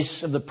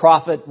voice of the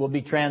prophet will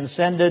be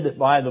transcended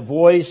by the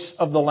voice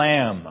of the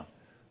Lamb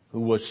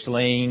who was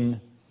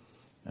slain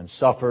and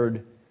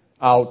suffered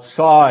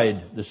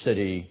outside the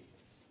city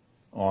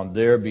on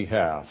their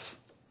behalf,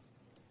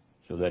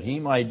 so that he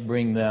might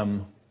bring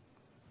them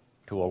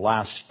to a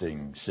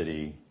lasting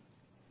city,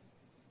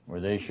 where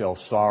they shall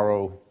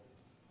sorrow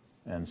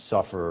and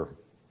suffer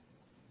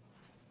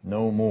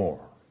no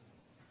more.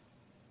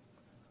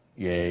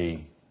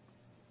 Yea,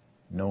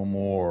 no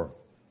more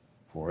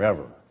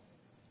forever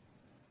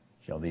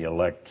shall the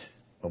elect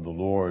of the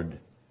Lord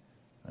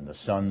and the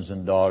sons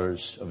and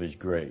daughters of His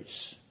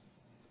grace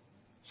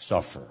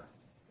suffer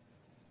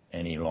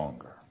any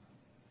longer.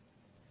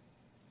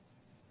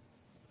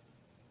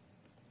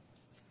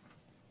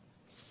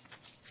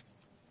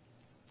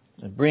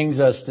 That brings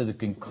us to the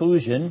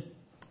conclusion,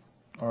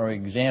 our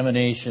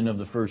examination of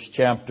the first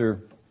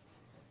chapter.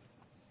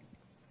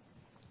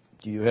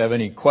 Do you have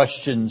any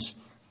questions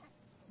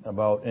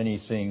about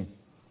anything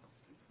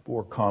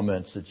or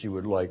comments that you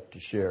would like to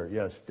share?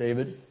 Yes,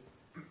 David?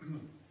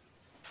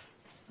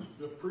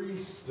 The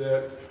priests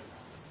that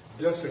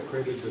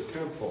desecrated the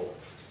temple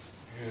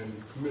and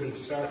committed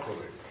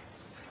sacrilege,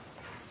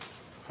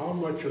 how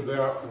much of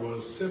that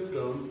was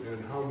symptom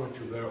and how much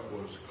of that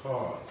was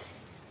cause?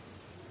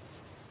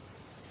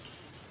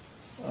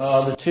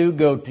 The two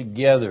go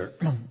together.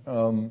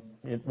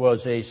 It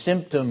was a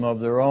symptom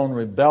of their own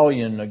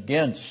rebellion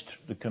against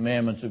the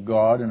commandments of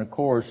God and, of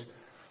course,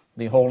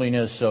 the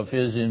holiness of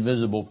His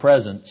invisible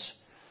presence.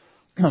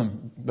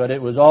 But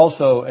it was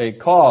also a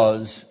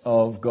cause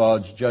of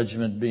God's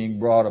judgment being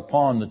brought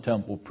upon the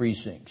temple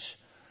precincts.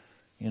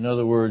 In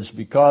other words,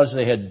 because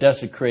they had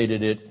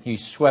desecrated it, He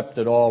swept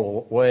it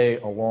all away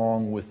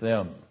along with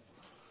them.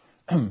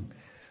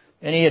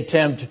 Any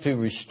attempt to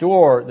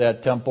restore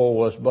that temple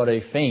was but a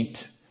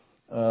faint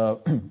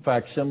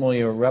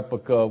facsimile or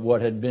replica of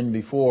what had been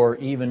before.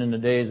 Even in the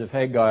days of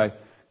Haggai,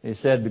 they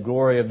said the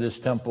glory of this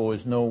temple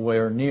is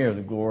nowhere near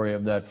the glory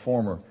of that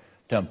former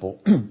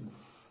temple.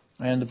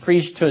 And the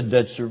priesthood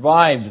that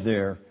survived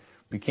there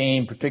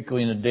became,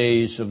 particularly in the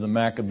days of the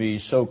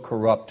Maccabees, so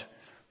corrupt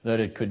that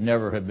it could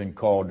never have been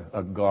called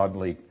a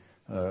godly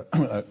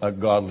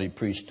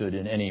priesthood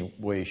in any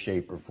way,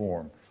 shape, or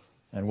form.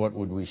 And what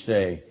would we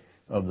say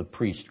of the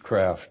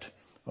priestcraft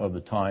of the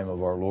time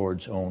of our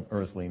Lord's own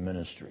earthly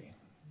ministry?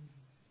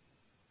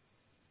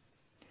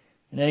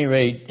 At any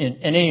rate, in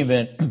any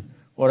event,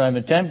 what I'm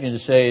attempting to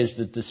say is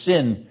that the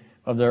sin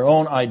of their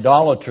own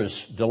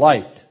idolatrous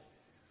delight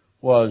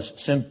was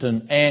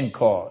symptom and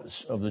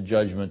cause of the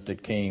judgment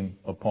that came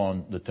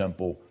upon the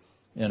temple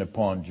and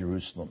upon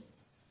Jerusalem.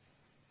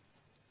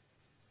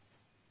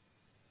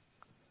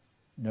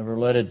 Never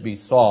let it be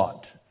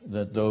thought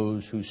that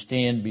those who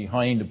stand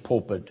behind a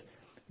pulpit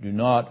do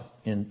not,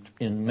 in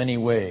many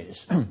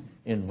ways,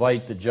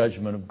 invite the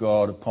judgment of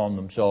God upon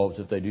themselves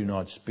if they do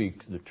not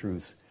speak the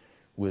truth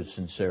with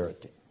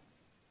sincerity.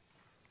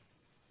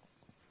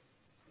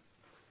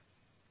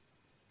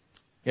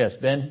 Yes,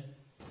 Ben?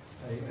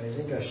 I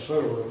think I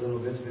struggle a little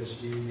bit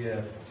with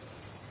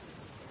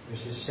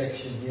this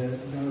section here.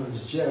 In other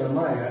words,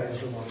 Jeremiah is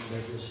the one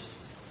that is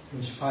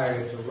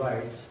inspired to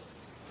write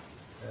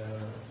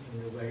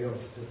in the way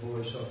of the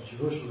voice of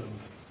Jerusalem.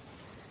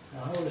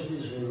 Now, how does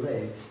this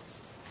relate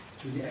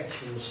to the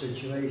actual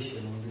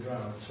situation on the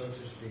ground, so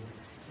to speak?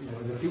 You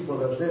know, the people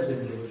that lived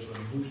in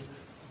Jerusalem.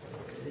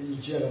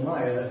 It's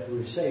Jeremiah who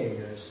is saying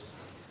this,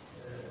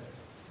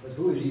 but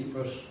who is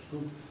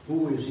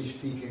he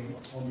speaking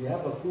on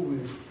behalf of? Who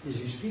is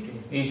he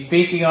speaking? He's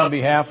speaking on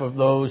behalf of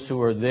those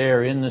who are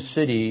there in the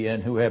city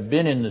and who have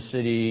been in the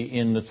city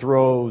in the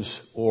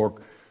throes or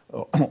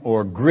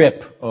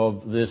grip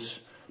of this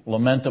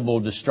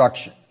lamentable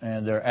destruction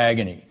and their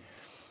agony.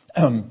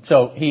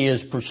 So he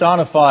is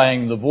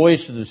personifying the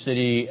voice of the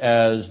city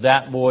as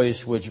that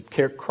voice which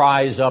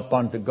cries up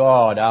unto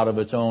God out of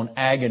its own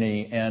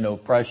agony and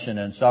oppression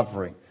and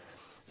suffering.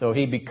 So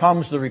he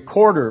becomes the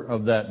recorder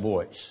of that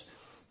voice.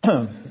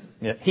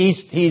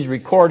 He's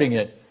recording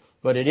it,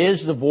 but it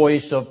is the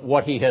voice of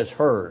what he has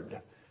heard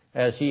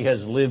as he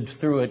has lived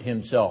through it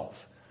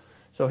himself.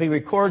 So he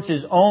records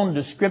his own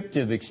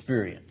descriptive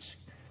experience.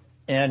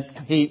 And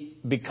he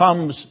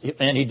describes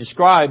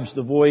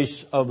the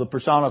voice of the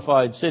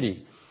personified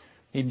city.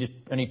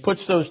 He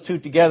puts those two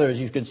together, as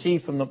you can see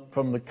from the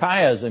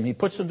chiasm. He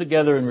puts them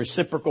together in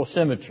reciprocal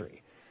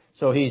symmetry.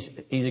 So he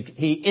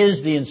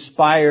is the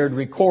inspired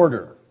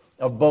recorder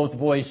of both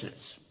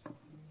voices.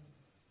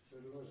 So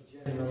there was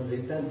genuine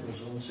repentance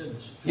on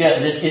sins.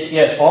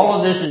 Yeah, all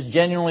of this is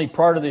genuinely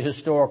part of the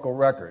historical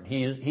record.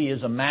 He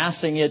is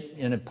amassing it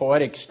in a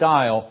poetic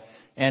style.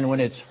 And when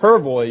it's her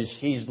voice,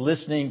 he's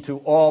listening to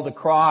all the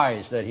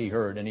cries that he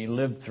heard and he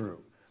lived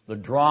through, the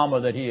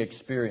drama that he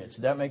experienced.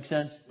 Does that make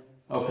sense?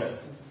 Okay.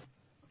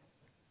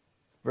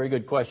 Very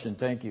good question.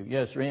 Thank you.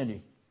 Yes,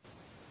 Randy.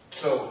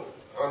 So,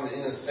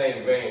 in the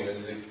same vein,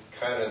 is it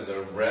kind of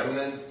the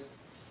remnant,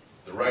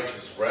 the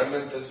righteous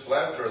remnant that's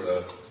left, or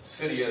the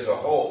city as a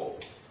whole?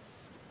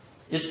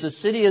 It's the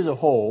city as a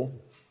whole.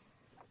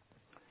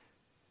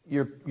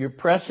 You're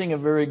pressing a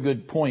very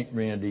good point,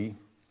 Randy.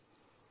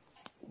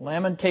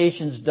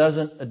 Lamentations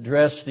doesn't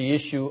address the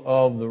issue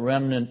of the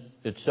remnant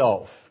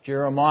itself.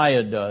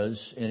 Jeremiah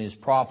does in his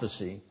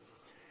prophecy.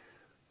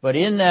 But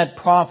in that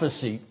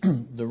prophecy,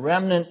 the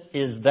remnant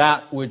is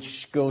that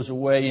which goes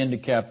away into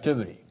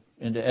captivity,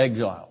 into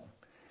exile,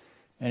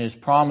 and is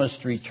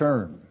promised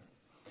return.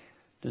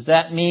 Does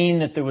that mean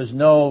that there was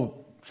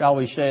no, shall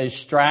we say,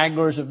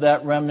 stragglers of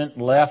that remnant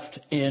left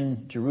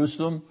in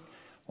Jerusalem?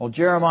 Well,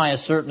 Jeremiah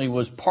certainly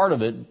was part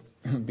of it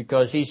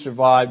because he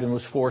survived and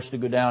was forced to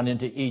go down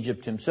into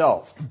Egypt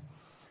himself.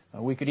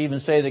 We could even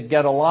say that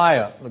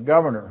Gedaliah, the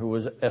governor who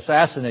was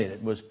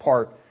assassinated, was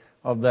part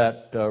of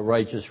that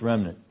righteous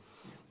remnant.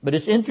 But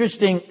it's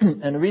interesting,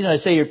 and the reason I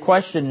say your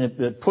question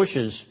that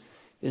pushes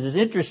is it's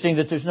interesting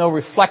that there's no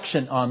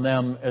reflection on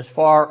them as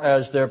far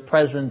as their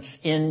presence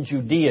in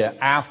Judea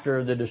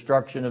after the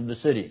destruction of the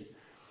city.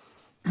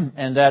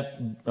 And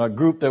that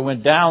group that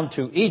went down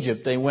to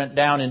Egypt, they went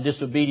down in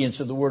disobedience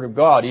to the word of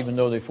God, even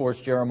though they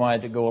forced Jeremiah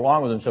to go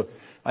along with them. So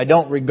I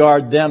don't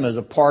regard them as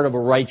a part of a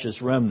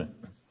righteous remnant.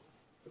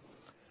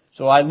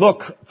 So I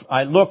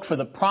look for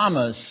the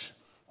promise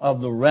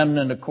of the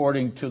remnant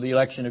according to the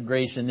election of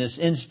grace in this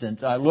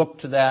instance. I look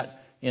to that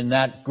in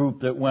that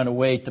group that went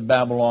away to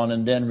Babylon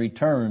and then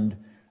returned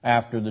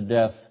after the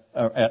death,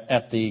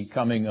 at the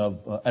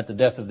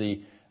death of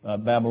the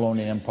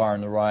Babylonian Empire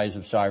and the rise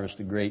of Cyrus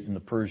the Great and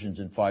the Persians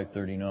in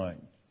 539.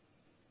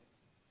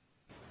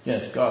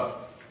 Yes, God.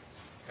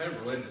 Kind of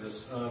related to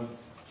this,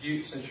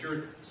 since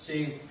you're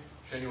seeing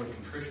genuine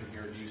contrition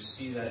here, do you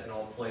see that and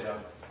all played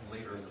out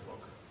later in the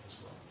book as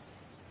well?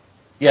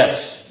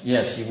 Yes,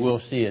 you will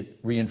see it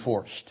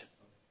reinforced,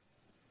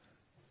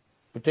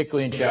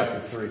 particularly in chapter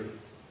 3,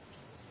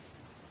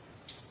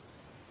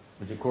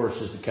 which of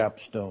course is the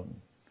capstone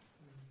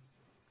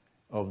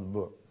of the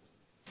book.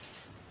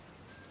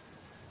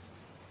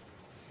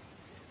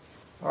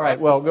 All right,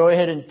 well, go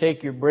ahead and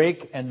take your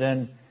break, and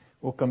then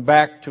we'll come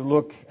back to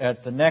look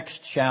at the next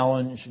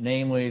challenge,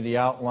 namely the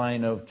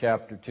outline of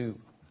chapter 2.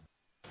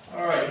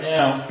 All right,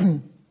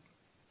 now,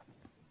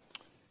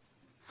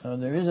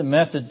 there is a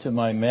method to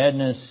my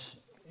madness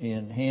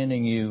in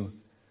handing you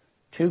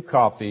 2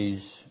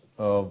 copies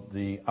of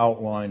the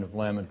outline of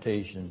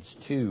Lamentations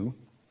 2,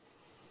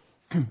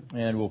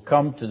 and we'll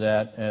come to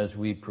that as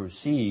we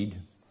proceed.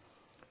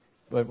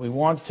 But we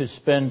want to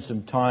spend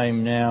some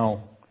time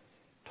now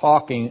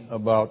talking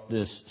about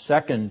this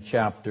second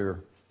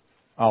chapter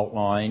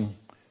outline,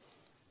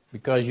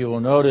 because you will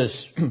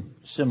notice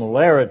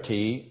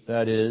similarity.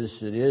 That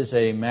is, it is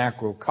a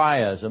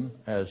macrochiasm,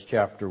 as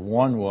chapter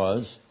 1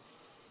 was.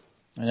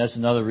 And that's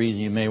another reason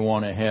you may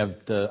want to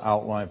have the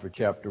outline for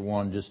chapter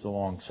 1 just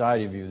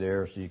alongside of you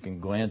there so you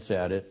can glance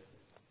at it.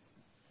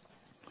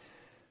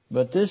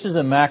 But this is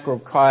a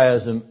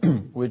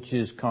macrochiasm which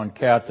is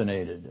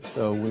concatenated.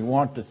 So we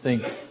want to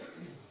think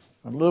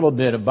a little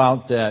bit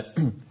about that.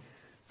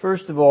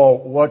 First of all,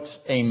 what's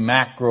a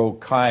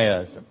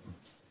macrochiasm?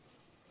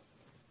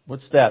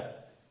 What's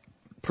that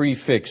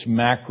prefix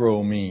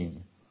macro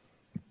mean?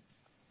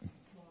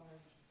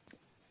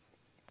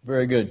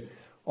 Very good.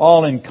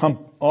 All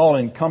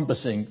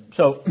encompassing.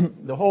 So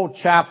the whole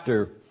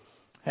chapter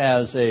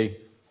has a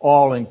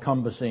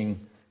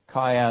all-encompassing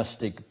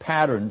chiastic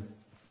pattern.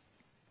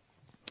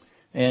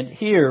 And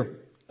here,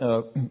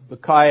 the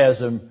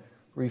chiasm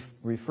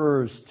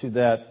refers to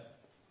that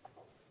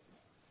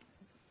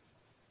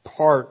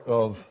part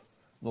of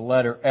the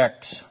letter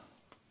X,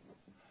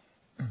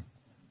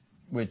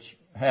 which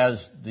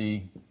has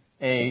the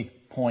A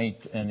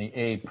point and the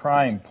A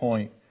prime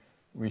point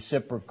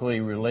reciprocally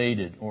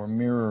related or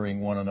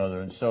mirroring one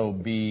another, and so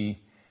B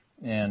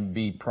and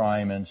B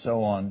prime and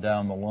so on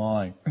down the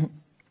line.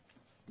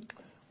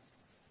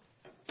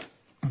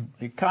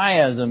 The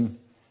chiasm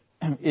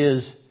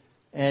is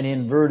an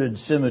inverted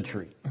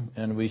symmetry,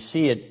 and we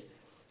see it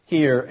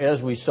here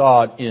as we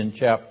saw it in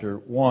chapter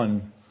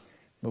 1,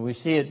 but we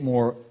see it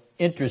more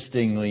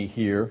interestingly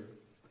here,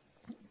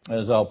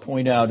 as I'll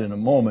point out in a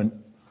moment.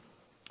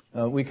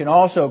 We can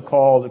also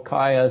call the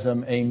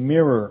chiasm a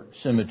mirror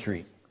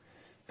symmetry.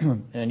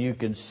 And you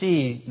can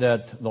see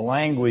that the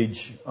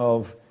language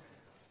of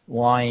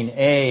line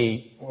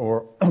A,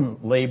 or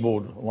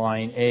labeled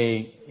line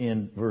A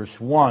in verse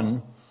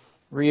 1,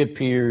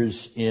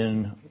 reappears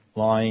in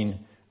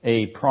line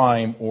A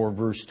prime or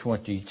verse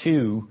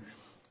 22.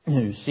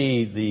 You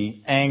see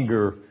the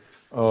anger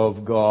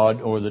of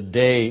God, or the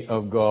day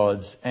of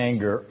God's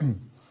anger,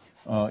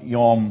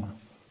 Yom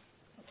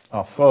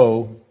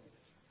Afo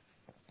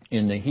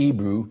in the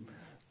Hebrew,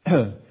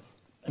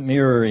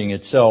 mirroring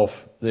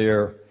itself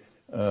there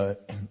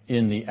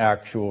in the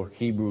actual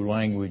Hebrew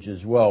language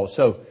as well.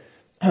 So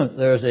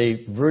there's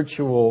a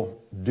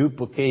virtual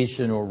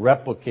duplication or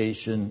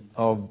replication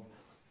of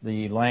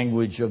the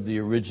language of the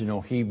original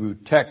Hebrew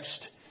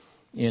text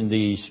in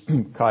these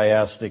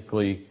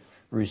chiastically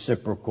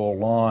reciprocal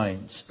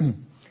lines. Now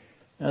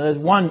there's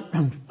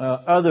one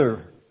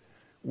other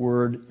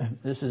word.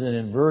 This is an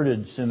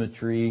inverted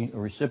symmetry, a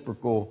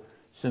reciprocal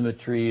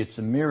symmetry. It's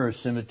a mirror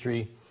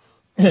symmetry.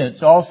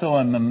 It's also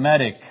a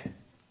mimetic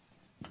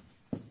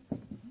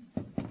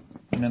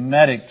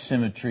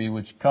symmetry,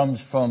 which comes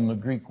from the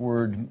Greek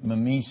word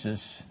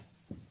mimesis,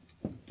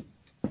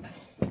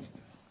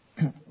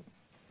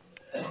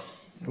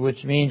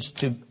 which means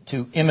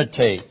to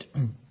imitate.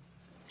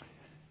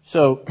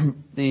 So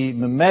the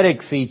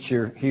mimetic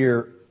feature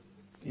here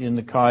in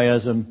the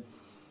chiasm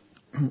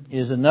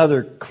is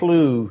another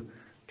clue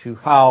to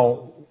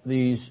how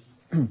these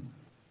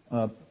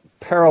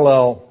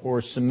parallel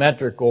or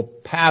symmetrical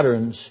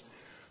patterns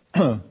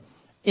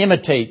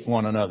imitate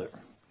one another.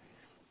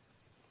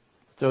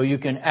 So you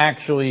can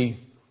actually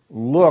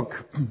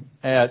look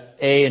at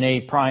A and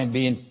A prime,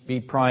 B and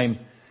B prime,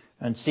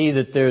 and see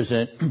that there's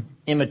an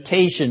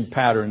imitation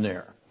pattern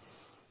there.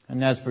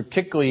 And that's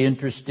particularly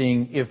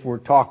interesting if we're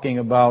talking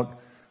about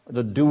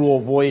the dual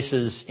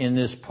voices in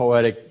this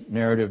poetic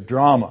narrative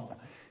drama.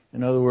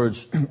 In other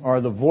words,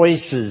 are the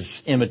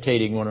voices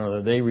imitating one another?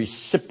 Are they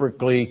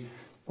reciprocally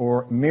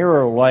or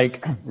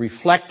mirror-like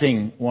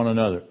reflecting one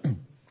another?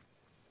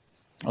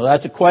 Well,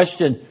 that's a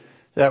question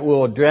that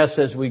we'll address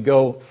as we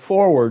go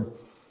forward,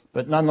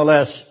 but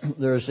nonetheless,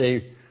 there's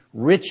a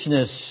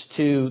richness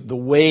to the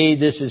way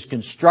this is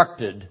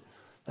constructed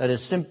that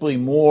is simply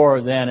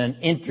more than an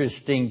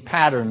interesting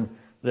pattern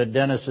that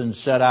Dennison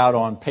set out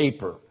on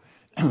paper.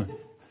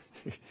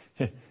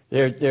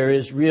 There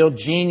is real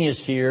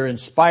genius here,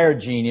 inspired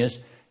genius,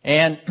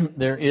 and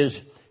there is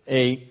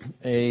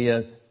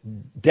a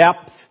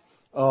depth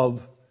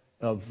of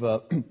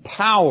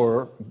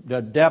power,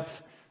 the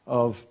depth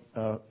of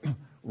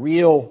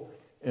real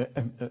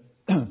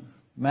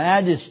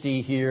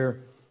majesty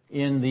here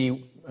in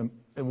the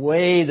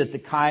way that the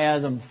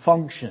chiasm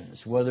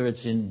functions, whether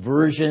it's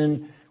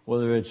inversion,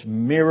 whether it's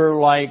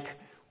mirror-like,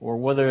 or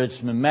whether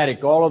it's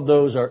mimetic. All of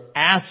those are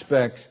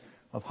aspects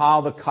of how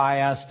the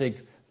chiastic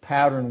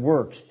pattern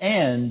works.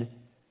 And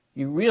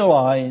you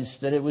realize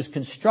that it was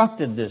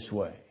constructed this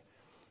way.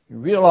 You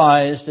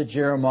realize that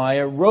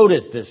Jeremiah wrote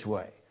it this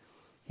way.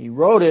 He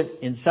wrote it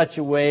in such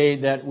a way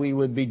that we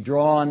would be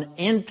drawn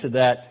into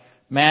that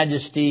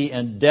majesty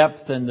and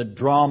depth and the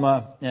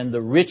drama and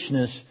the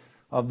richness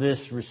of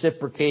this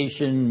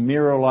reciprocation,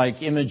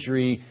 mirror-like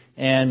imagery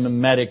and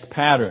mimetic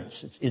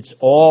patterns. It's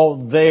all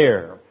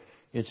there.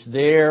 It's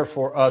there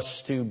for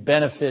us to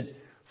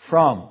benefit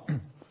from.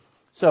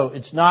 So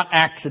it's not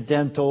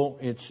accidental.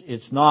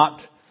 It's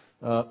not,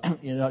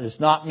 it's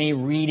not me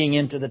reading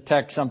into the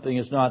text something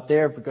is not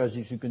there, because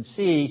as you can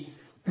see,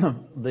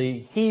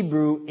 the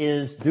Hebrew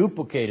is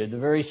duplicated. The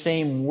very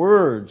same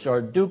words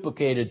are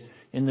duplicated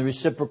in the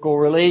reciprocal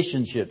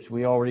relationships.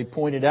 We already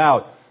pointed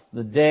out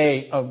the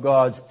day of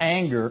God's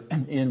anger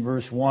in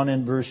verse 1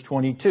 and verse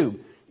 22.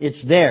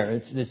 It's there.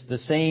 It's the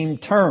same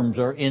terms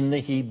are in the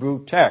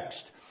Hebrew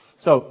text.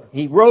 So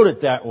he wrote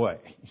it that way.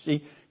 You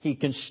see, he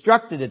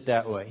constructed it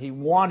that way. He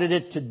wanted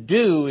it to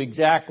do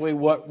exactly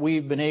what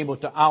we've been able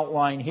to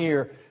outline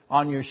here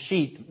on your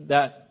sheet,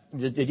 that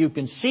you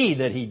can see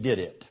that he did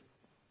it.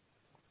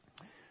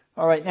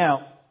 All right,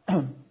 now,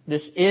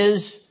 this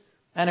is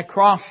an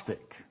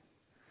acrostic.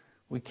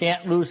 We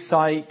can't lose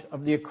sight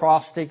of the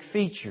acrostic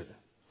feature.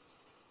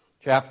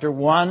 Chapter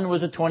 1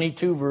 was a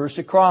 22-verse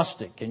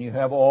acrostic, and you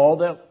have all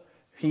the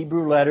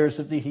Hebrew letters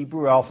of the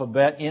Hebrew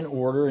alphabet in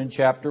order in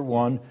chapter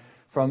 1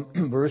 from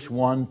verse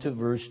 1 to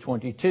verse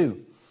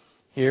 22.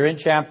 Here in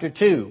chapter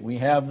 2, we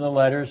have the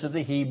letters of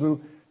the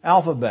Hebrew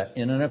alphabet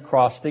in an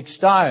acrostic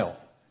style.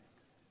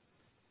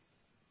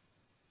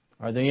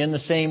 Are they in the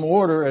same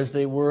order as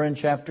they were in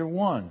chapter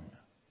 1?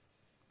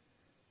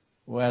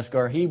 We'll ask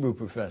our Hebrew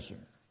professor.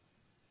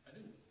 I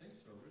didn't think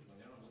so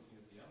originally. I'm looking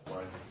at the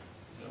outline.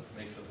 It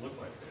makes it look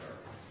like they are.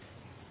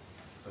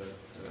 But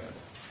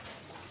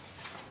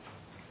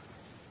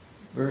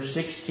Verse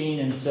 16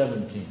 and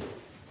 17.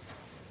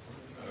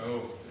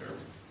 oh,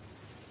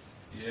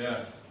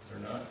 they're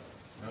not.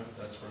 No,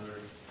 that's where they're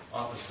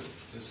opposite.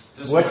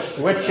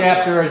 Which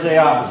chapter is they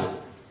opposite?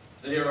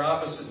 They are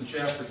opposite in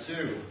chapter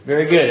 2.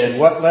 Very good. And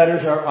what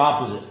letters are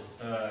opposite?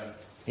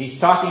 He's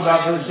talking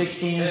about verse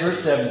 16 and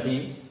verse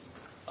 17.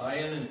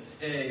 Ayin and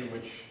Pei,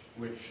 which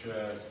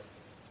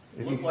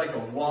look like a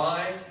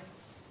Y.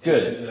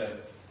 Good.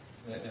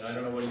 And I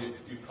don't know what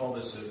you call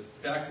this, a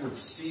backward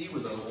C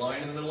with a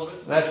line in the middle of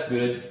it. That's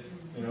good.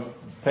 You know.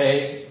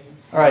 Pei.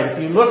 All right. If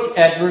you look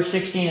at verse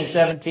 16 and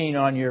 17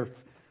 on your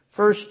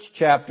first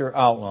chapter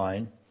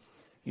outline,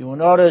 you will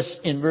notice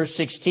in verse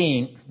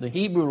 16, the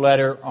Hebrew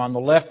letter on the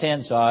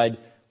left-hand side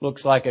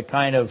looks like a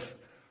kind of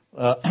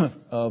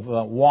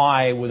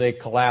Y with a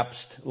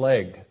collapsed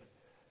leg.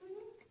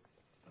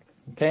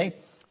 Okay?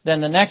 Then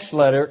the next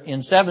letter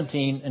in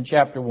 17 in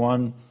chapter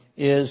 1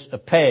 is a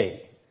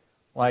Pei,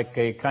 like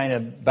a kind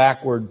of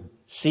backward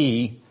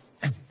C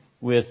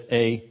with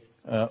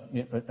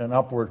an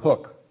upward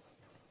hook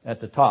at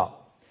the top.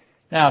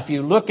 Now, if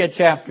you look at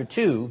chapter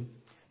 2,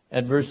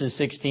 at verses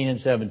 16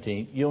 and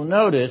 17, you'll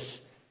notice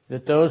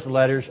that those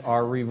letters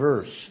are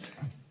reversed.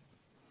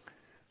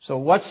 So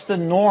what's the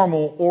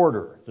normal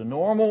order? The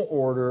normal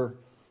order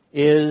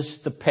is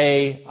the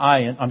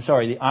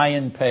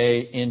ayin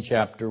Pei in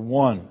chapter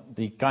 1,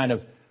 the kind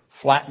of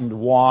flattened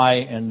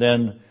Y and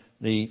then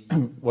the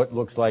what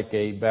looks like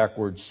a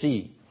backward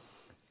C.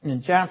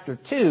 In chapter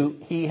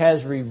 2, he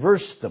has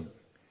reversed them.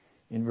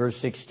 In verse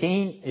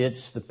 16,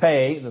 it's the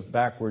Pei, the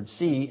backward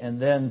C, and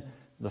then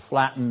the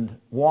flattened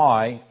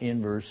Y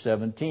in verse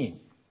 17.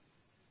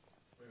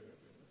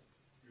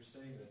 You're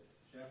saying that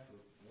chapter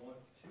 2 is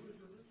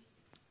reversed?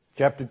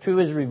 Chapter 2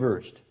 is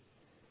reversed.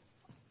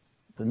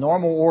 The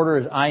normal order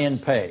is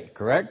ayin pei,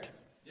 correct?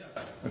 Yeah.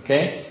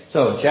 Okay?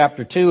 So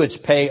chapter 2, it's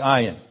pei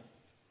ayin.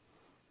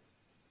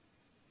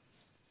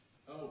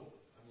 Oh,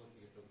 I'm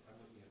looking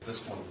at this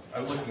one.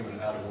 I'm looking at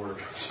it out of order.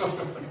 So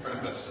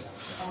I messed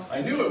up.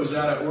 I knew it was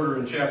out of order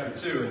in chapter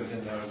 2,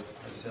 and I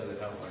said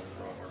it outlined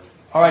the wrong order.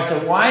 All right,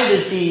 so why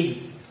does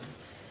he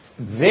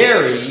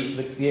vary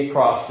the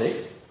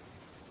acrostic?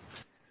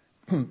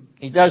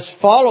 He does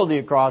follow the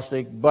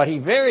acrostic, but he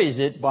varies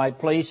it by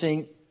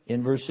placing,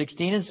 in verse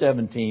 16 and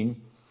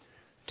 17,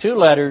 2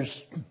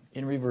 letters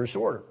in reverse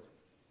order.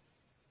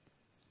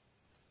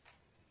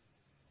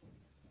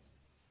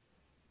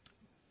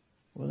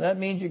 Well, that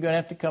means you're going to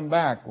have to come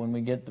back when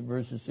we get to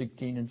verses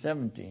 16 and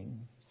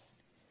 17.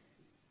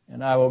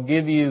 And I will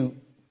give you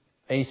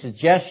a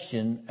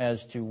suggestion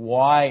as to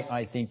why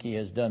I think he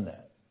has done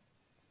that.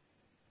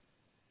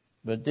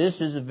 But this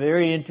is a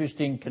very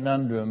interesting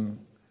conundrum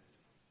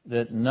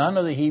that none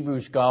of the Hebrew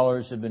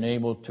scholars have been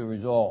able to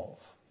resolve.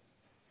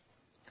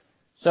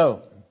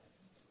 So,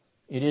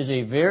 it is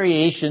a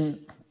variation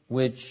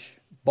which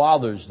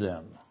bothers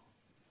them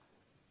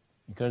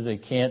because they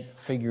can't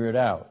figure it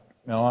out.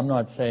 Now, I'm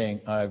not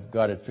saying I've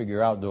got it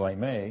figured out, though I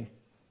may.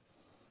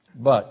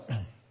 But,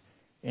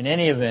 in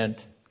any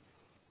event,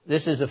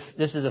 this is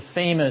a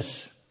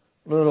famous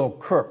little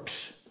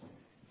crux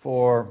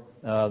for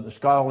the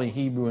scholarly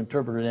Hebrew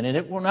interpreters, and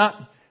it will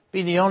not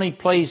be the only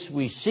place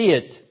we see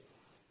it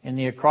in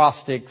the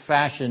acrostic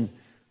fashion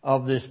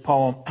of this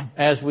poem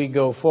as we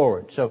go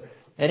forward. So,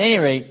 at any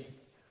rate,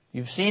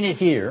 you've seen it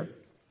here,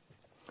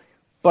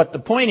 but the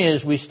point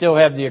is we still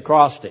have the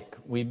acrostic.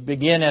 We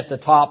begin at the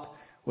top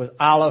with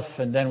Aleph,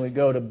 and then we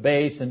go to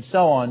Beis, and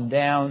so on,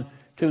 down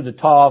to the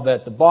Tav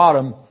at the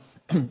bottom,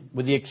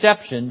 with the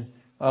exception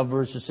of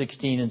verses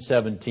 16 and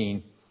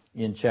 17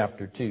 in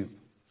chapter 2.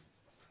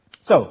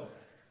 So,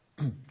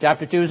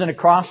 chapter 2 is an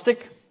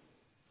acrostic.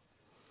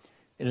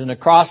 It is an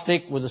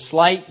acrostic with a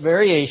slight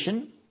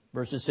variation.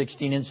 Verses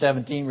 16 and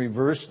 17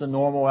 reverse the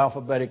normal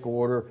alphabetic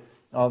order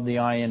of the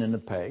ayin and the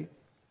pei.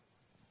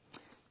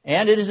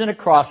 And it is an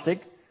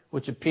acrostic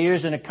which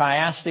appears in a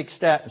chiastic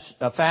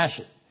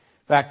fashion.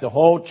 In fact, the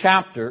whole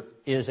chapter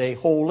is a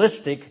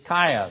holistic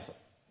chiasm.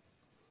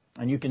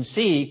 And you can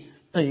see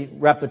the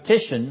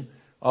repetition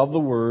of the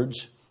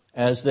words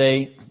as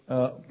they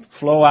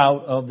flow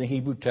out of the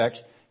Hebrew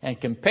text, and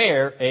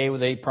compare A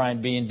with A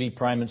prime, B and B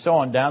prime, and so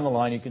on down the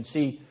line. You can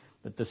see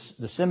that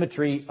the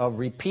symmetry of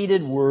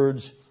repeated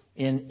words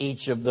in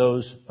each of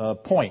those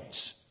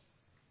points.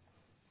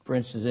 For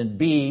instance, in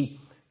B,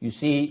 you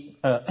see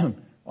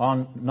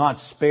on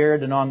not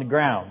spared and on the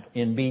ground.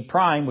 In B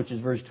prime, which is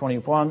verse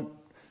 21,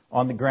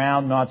 on the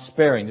ground, not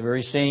sparing. The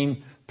very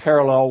same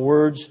parallel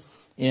words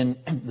in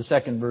the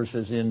second verse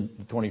as in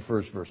the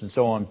 21st verse, and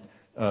so on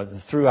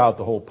throughout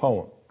the whole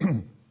poem.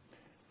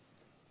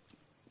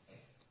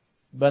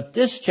 But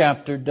this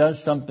chapter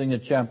does something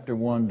that chapter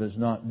 1 does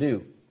not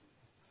do.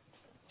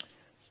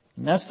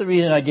 And that's the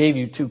reason I gave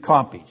you 2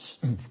 copies.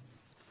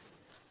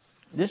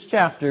 This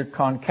chapter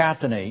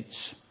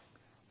concatenates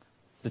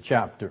the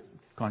chapter,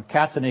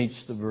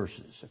 concatenates the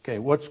verses. Okay,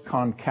 what's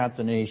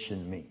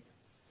concatenation mean?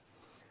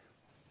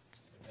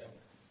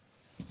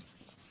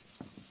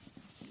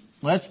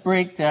 Let's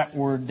break that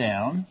word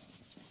down.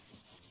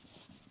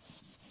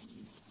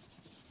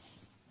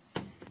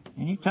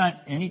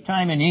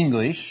 Anytime in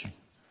English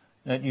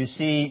that you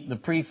see the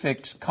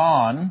prefix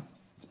con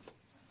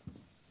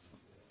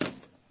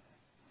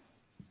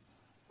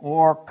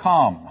or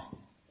com,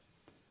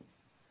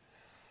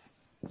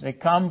 they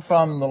come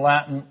from the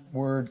Latin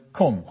word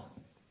cum.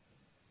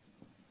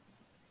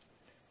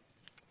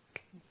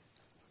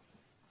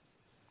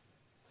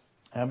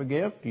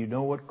 Abigail, do you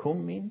know what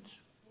cum means?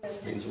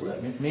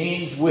 It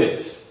means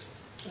with.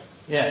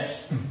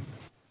 Yes.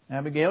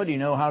 Abigail, do you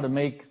know how to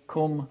make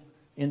cum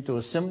into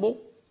a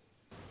symbol?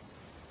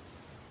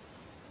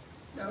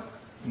 No.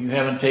 You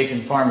haven't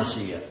taken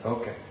pharmacy yet.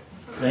 Okay.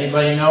 Does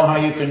anybody know how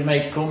you can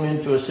make cum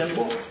into a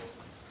symbol?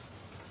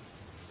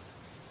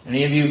 Do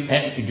any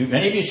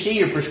of you see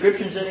your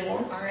prescriptions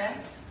anymore? RX?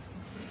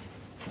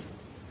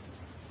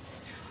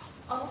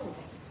 Oh.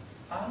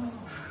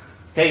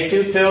 Take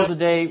 2 pills a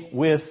day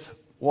with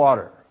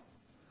water.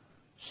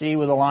 C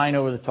with a line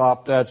over the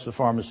top, that's the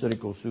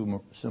pharmaceutical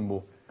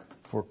symbol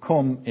for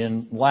cum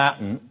in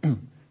Latin.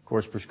 Of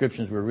course,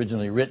 prescriptions were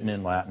originally written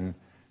in Latin,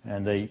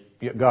 and they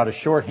got a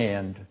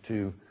shorthand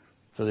so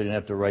they didn't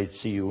have to write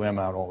cum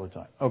out all the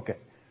time. Okay.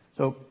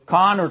 So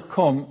con or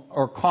cum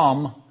or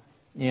com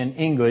in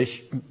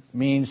English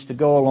means to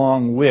go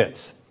along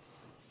with.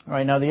 All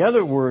right, now the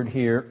other word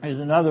here is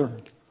another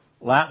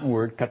Latin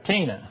word,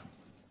 catena.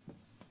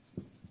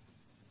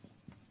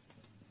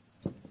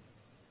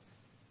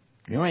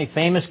 You know any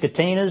famous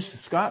catenas,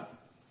 Scott?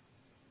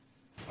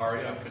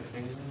 Aria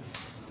catena.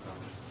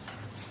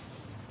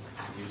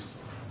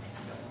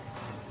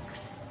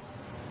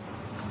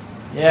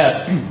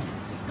 Yes.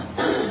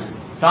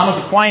 Thomas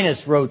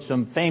Aquinas wrote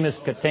some famous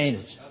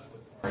catenas.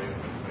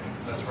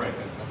 That's right.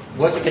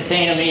 What's a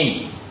catena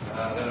mean?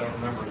 I don't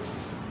remember. It's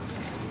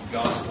the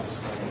Gospels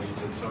thing that he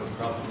did, so it's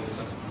probably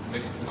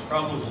It's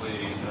probably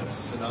a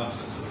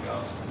synopsis of the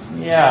gospel.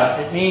 Yeah,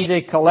 it means a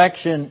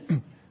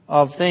collection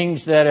of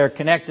things that are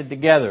connected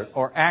together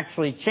or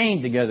actually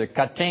chained together.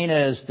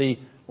 Catena is the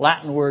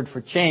Latin word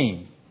for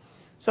chain.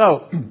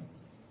 So,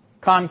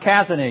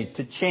 concatenate,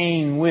 to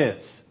chain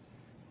with.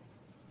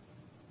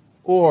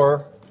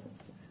 Or,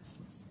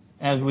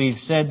 as we've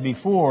said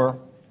before,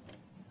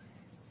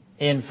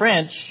 in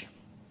French,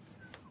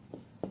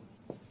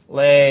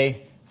 les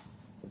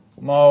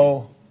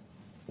mots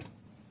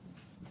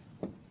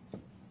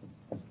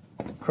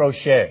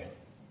crochet.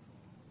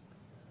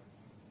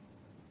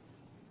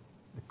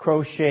 The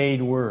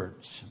crocheted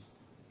words.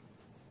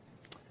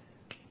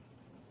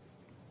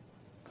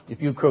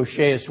 If you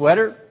crochet a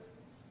sweater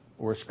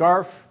or a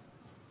scarf,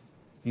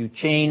 you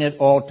chain it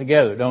all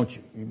together, don't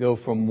you? You go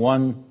from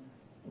one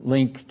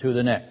link to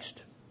the next.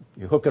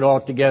 You hook it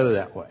all together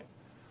that way.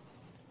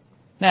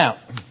 Now,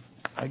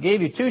 I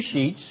gave you 2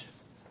 sheets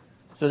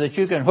so that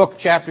you can hook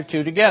chapter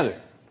 2 together.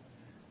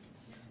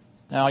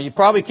 Now, you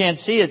probably can't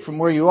see it from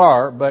where you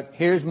are, but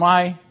here's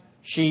my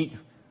sheet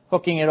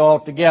hooking it all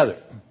together.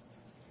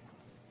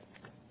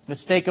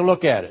 Let's take a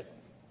look at it.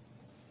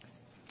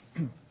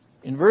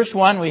 In verse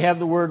 1, we have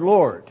the word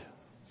Lord.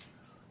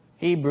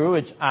 Hebrew,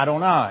 it's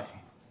Adonai.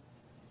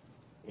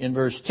 In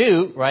verse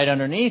 2, right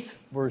underneath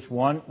verse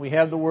 1, we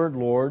have the word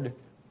Lord,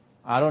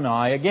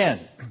 Adonai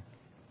again.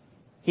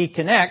 He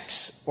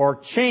connects or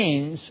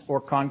chains or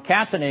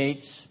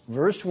concatenates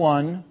verse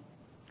 1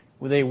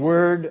 with a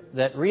word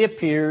that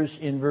reappears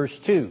in verse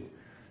 2.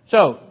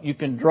 So, you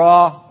can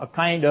draw a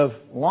kind of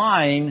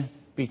line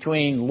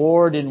between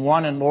Lord in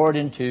 1 and Lord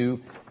in 2,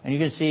 and you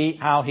can see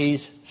how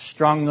he's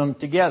strung them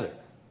together.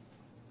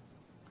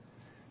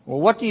 Well,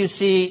 what do you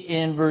see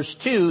in verse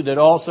 2 that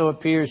also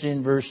appears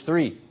in verse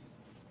 3?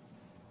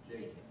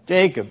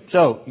 Jacob.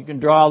 So, you can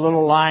draw a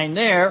little line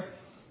there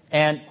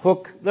and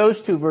hook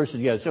those 2 verses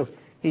together. So,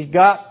 he's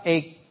got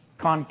a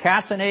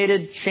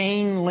concatenated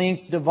chain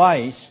link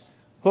device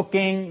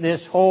hooking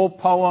this whole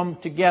poem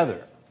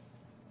together.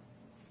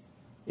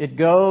 It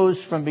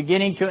goes from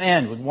beginning to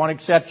end, with one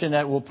exception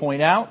that we'll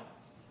point out.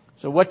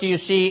 So what do you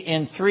see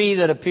in 3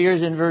 that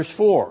appears in verse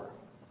 4?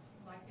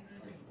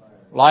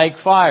 Like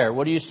fire.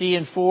 What do you see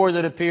in 4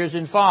 that appears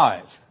in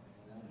 5?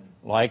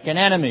 Like an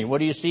enemy. What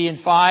do you see in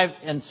 5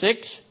 and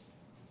 6?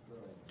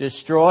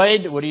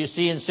 Destroyed. What do you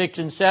see in 6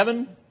 and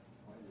 7?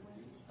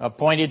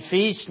 Appointed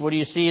feast. What do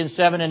you see in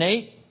 7 and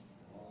 8?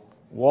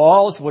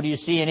 Walls. What do you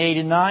see in 8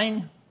 and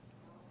 9?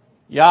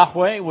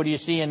 Yahweh. What do you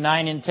see in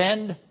 9 and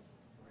 10?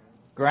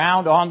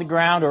 Ground, on the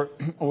ground,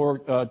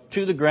 or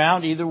to the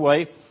ground, either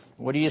way.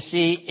 What do you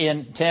see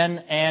in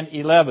 10 and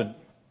 11?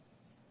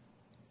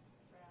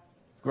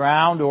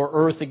 Ground or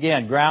earth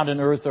again. Ground and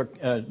earth are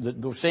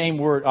the same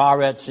word,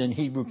 aretz, in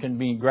Hebrew can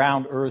mean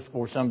ground, earth,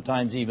 or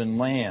sometimes even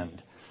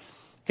land.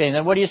 Okay, and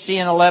then what do you see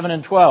in 11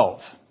 and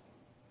 12?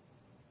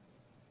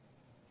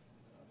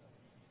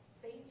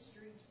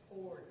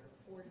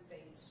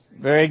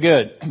 Very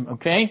good.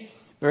 Okay?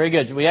 Very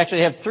good. We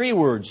actually have 3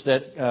 words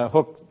that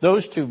hook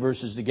those 2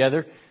 verses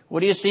together.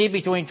 What do you see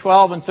between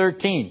 12 and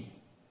 13?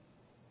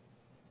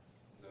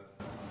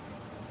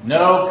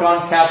 No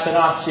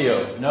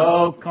concatenatio.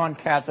 No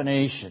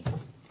concatenation.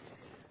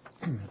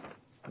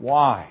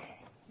 Why?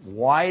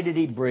 Why did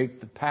he break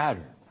the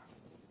pattern?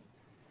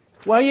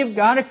 Well, you've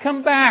got to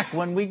come back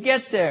when we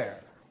get there.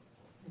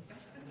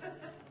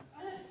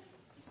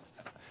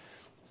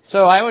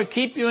 So I would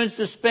keep you in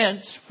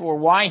suspense for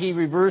why he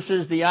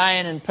reverses the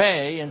ayin and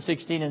pei in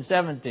 16 and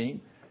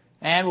 17.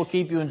 And we'll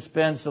keep you in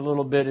suspense a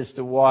little bit as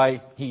to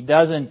why he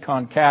doesn't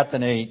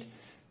concatenate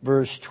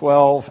verse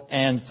 12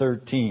 and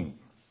 13.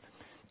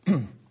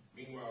 Meanwhile,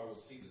 we'll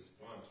see the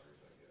sponsors,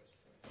 I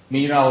guess.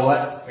 Meanwhile,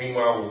 what?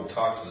 Meanwhile, we'll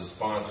talk to the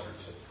sponsors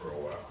for a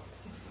while.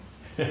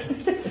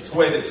 It's the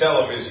way the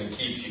television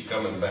keeps you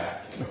coming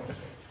back. You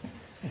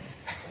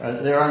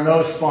know. There are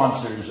no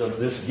sponsors of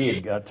this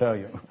gig, I'll tell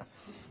you.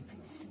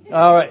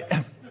 All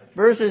right.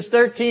 Verses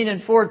 13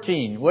 and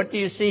 14. What do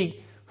you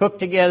see hooked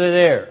together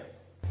there?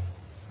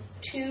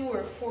 2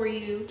 or for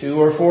you. 2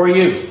 or for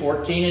you.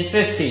 14 and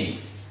 15.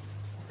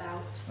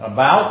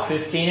 About.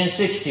 15 and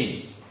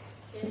 16.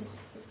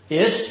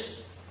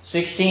 His.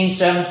 16,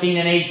 17,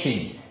 and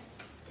 18.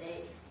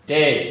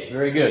 Days.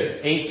 Very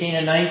good. 18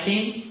 and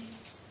 19.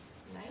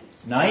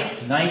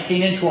 Night.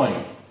 19 and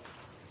 20.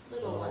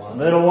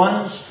 Little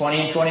ones. 20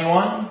 and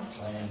 21.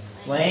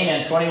 Slain.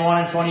 And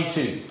 21 and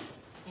 22.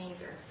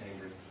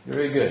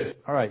 Very good.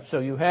 All right. So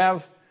you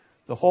have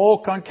the whole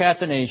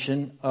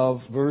concatenation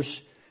of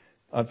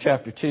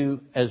chapter 2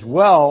 as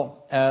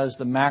well as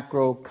the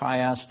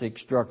macrochiastic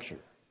structure.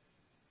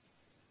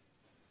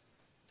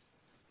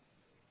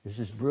 This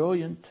is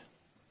brilliant.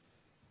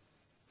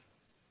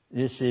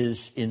 This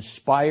is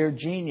inspired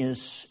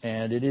genius,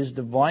 and it is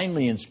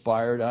divinely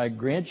inspired. I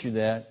grant you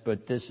that,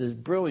 but this is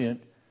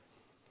brilliant.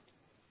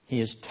 He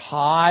has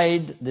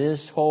tied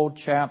this whole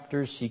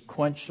chapter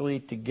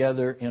sequentially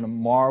together in a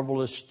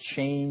marvelous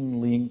chain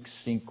link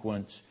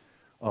sequence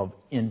of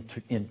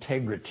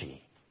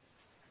integrity.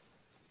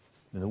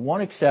 The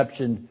one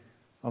exception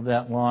of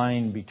that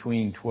line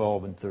between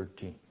 12 and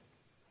 13.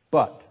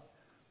 But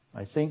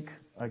I think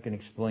I can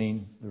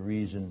explain the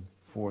reason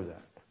for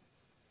that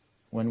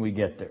when we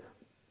get there.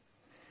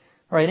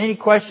 All right, any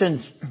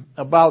questions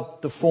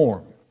about the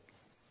form?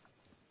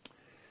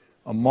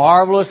 A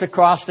marvelous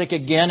acrostic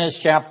again is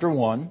chapter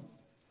 1.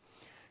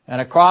 An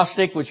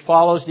acrostic which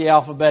follows the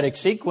alphabetic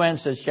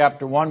sequence is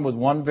chapter 1 with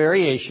one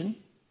variation.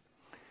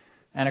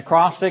 An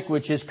acrostic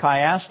which is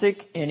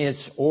chiastic in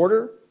its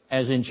order,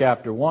 as in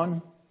chapter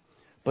 1,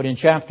 but in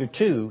chapter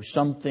 2,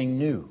 something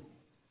new.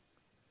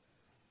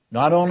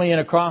 Not only an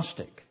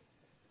acrostic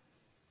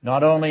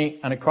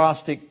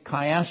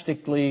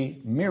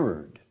chiastically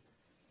mirrored,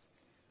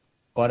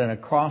 but an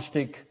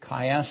acrostic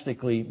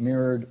chiastically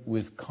mirrored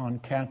with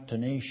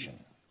concatenation,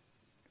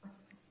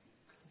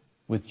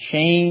 with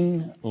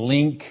chain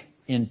link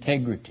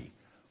integrity,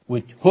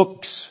 with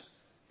hooks,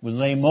 with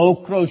les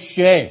mots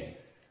crochets.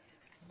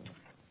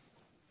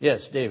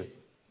 Yes, David.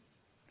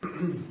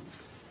 An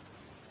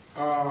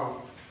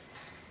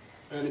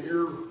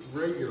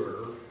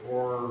irregular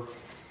or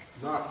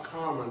not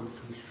common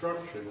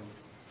construction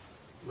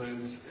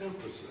lends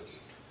emphasis.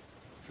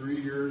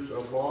 3 years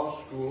of law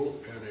school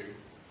and a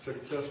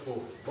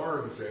successful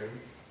bar exam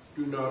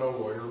do not a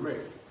lawyer make.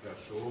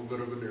 That's a little bit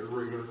of an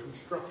irregular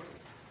construction.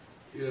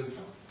 Is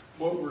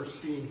what we're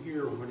seeing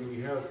here when he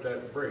has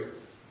that break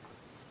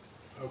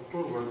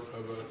equivalent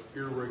of an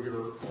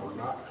irregular or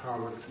not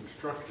common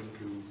construction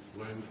to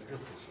lend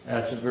emphasis?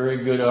 That's a very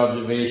good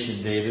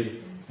observation,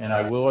 David, and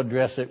I will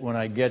address it when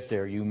I get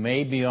there. You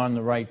may be on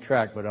the right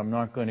track, but I'm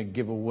not going to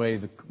give away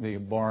the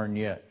barn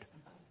yet.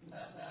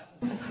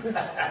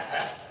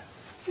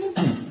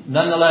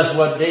 Nonetheless,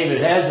 what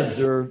David has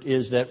observed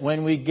is that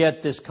when we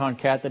get this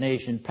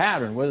concatenation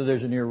pattern, whether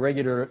there's an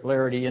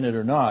irregularity in it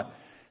or not,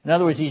 in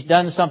other words, he's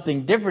done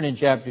something different in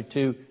chapter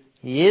 2.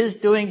 He is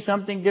doing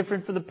something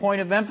different for the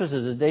point of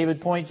emphasis, as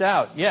David points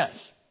out.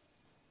 Yes.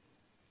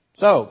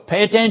 So,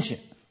 pay attention.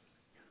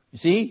 You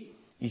see,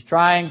 he's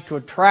trying to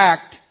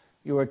attract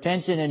your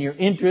attention and your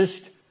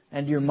interest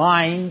and your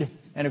mind,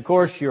 and of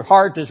course your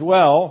heart as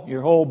well,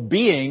 your whole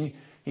being.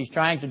 He's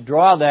trying to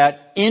draw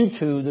that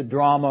into the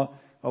drama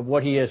of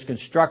what he has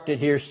constructed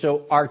here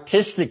so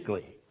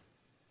artistically.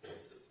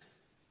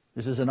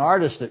 This is an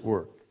artist at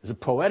work. This is a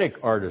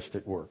poetic artist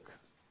at work.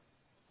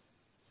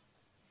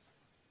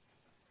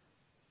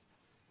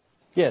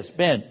 Yes,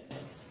 Ben.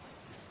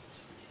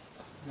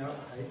 Now,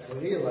 I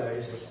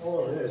realize that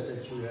all of this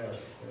that you have,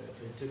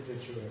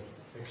 that you're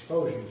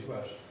exposing to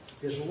us,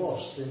 is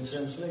lost in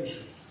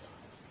translation.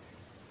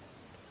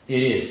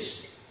 It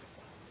is.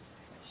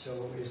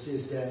 So is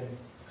this then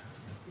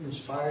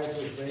inspired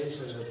this way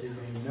so that we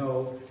may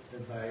know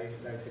that by,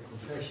 like the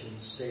confession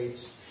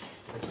states,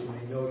 that we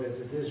may know that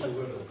it is the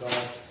word of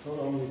God, not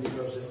only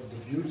because of the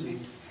beauty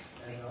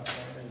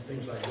and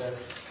things like that,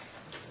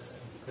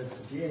 but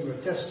the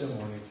inward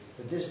testimony,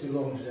 that this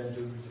belongs then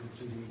to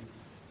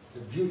the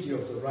beauty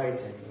of the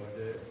writing,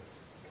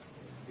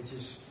 which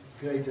is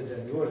greater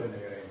than the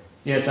ordinary.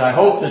 Yes, I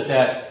hope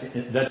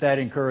that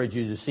encourages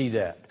you to see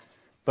that.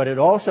 But it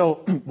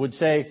also would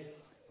say,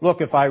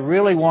 look, if I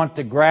really want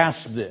to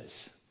grasp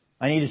this,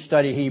 I need to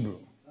study Hebrew.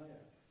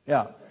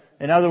 Yeah.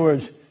 In other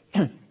words,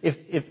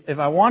 if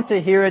I want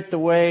to hear it the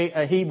way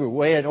a Hebrew,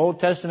 way an Old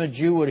Testament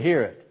Jew would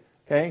hear it,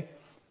 okay?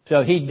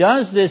 So he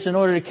does this in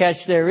order to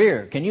catch their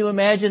ear. Can you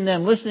imagine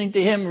them listening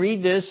to him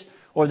read this,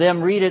 or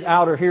them read it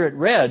out or hear it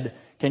read?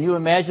 Can you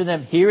imagine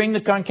them hearing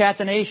the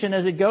concatenation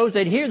as it goes?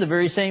 They'd hear the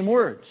very same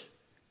words.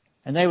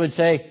 And they would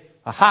say,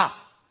 aha,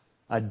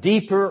 a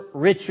deeper,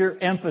 richer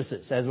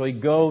emphasis as we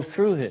go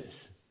through this.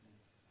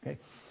 Okay?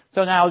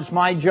 So now it's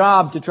my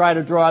job to try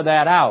to draw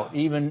that out,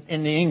 even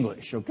in the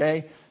English,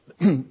 okay?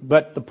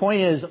 But the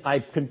point is, I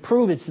can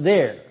prove it's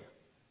there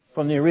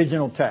from the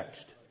original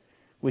text,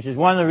 which is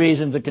one of the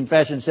reasons the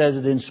confession says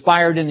it's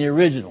inspired in the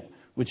original,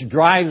 which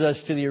drives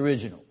us to the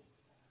original.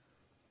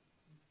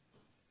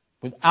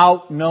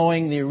 Without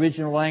knowing the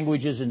original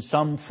languages in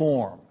some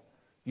form,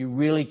 you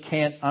really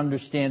can't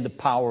understand the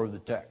power of the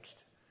text.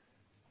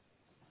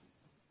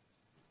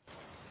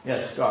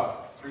 Yes,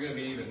 Scott. Is there going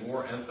to be even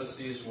more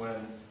emphases when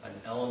an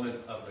element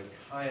of the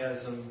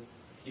chiasm,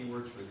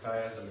 keywords for the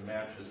chiasm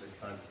matches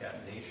a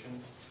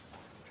concatenation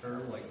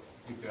term? Like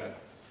you've got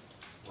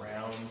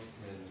ground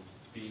and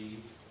B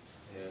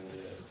and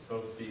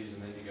both these,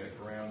 and then you got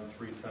ground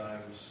 3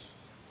 times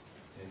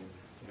in,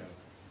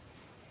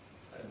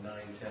 9,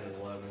 10, and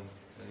 11.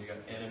 Then you got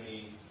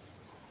enemy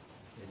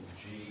in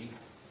G,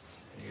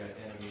 and you got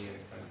enemy in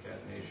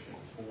concatenation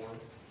 4.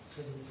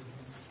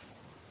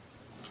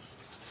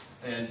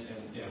 And the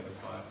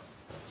 5.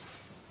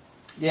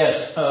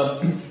 Yes.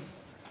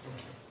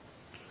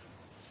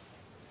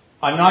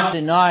 I'm not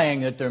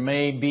denying that there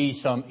may be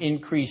some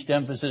increased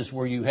emphasis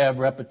where you have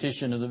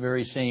repetition of the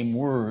very same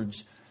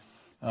words,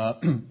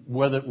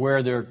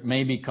 where there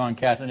may be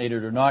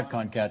concatenated or not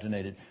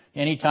concatenated.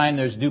 Anytime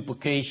there's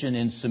duplication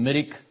in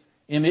Semitic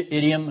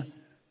idiom,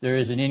 there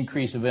is an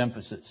increase of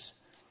emphasis.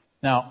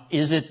 Now,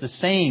 is it the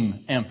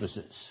same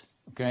emphasis?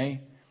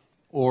 Okay?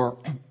 or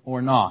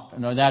not.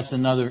 Now, that's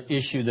another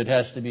issue that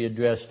has to be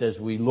addressed as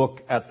we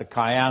look at the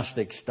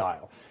chiastic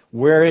style.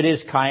 Where it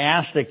is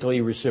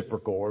chiastically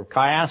reciprocal or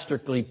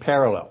chiastically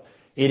parallel,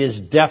 it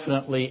is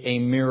definitely a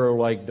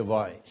mirror-like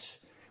device.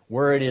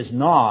 Where it is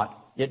not,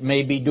 it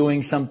may be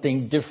doing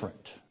something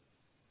different.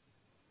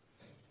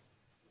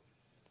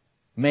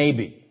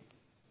 Maybe.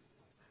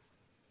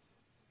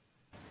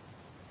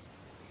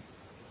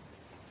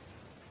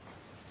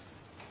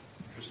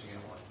 Interesting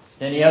outline.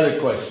 Any other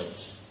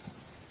questions?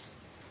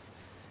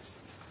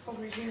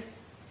 Over here.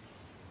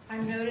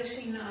 I'm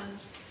noticing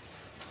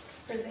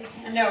for the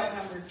handout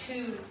number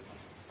 2,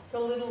 the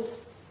little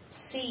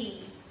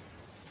C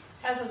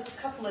has a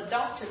couple of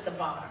dots at the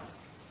bottom.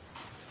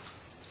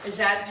 Is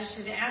that just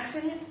an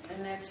accident?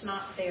 And that's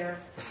not there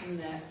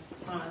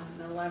on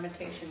the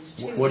Lamentations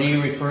 2. What are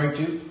you referring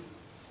to?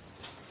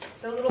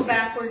 The little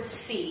backwards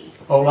C.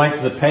 Oh,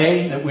 like the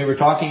pay that we were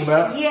talking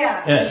about?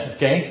 Yeah. Yes,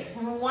 okay.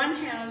 One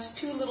has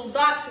 2 little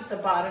dots at the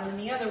bottom and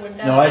the other one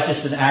doesn't. No, that's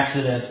just an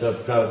accident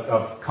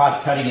of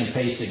cutting and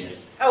pasting it.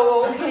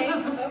 Oh, okay,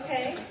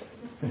 okay.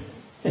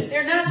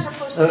 They're not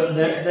supposed to be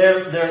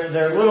there.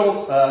 They're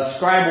little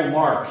scribal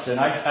marks, and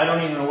I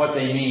don't even know what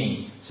they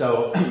mean,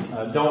 so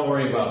don't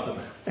worry about them.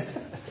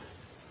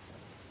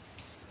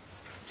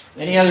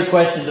 Any other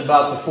questions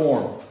about the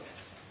form?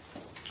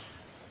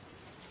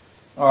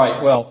 All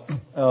right, well,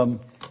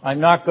 I'm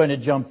not going to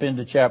jump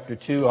into chapter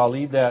 2. I'll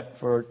leave that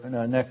for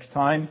next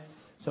time.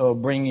 So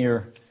bring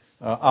your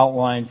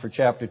outline for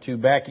chapter 2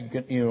 back.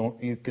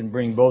 You can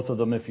bring both of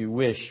them if you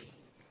wish.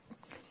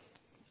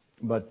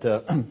 But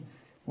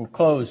we'll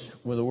close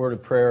with a word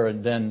of prayer,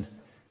 and then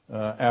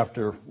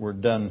after we're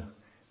done,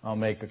 I'll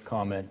make a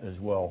comment as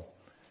well.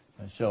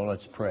 So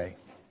let's pray.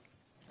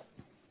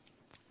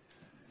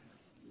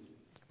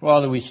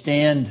 Father, we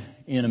stand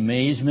in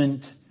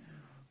amazement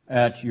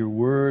at your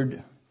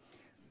word,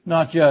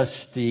 not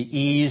just the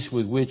ease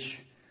with which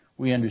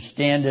we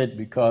understand it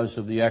because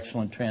of the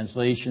excellent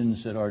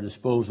translations at our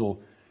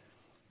disposal,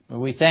 but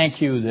we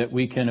thank you that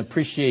we can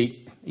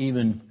appreciate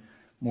even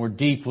more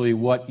deeply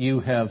what you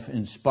have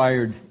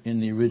inspired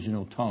in the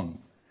original tongue.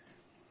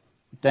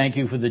 Thank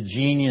you for the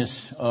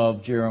genius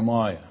of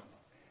Jeremiah.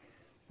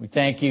 We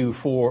thank you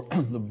for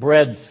the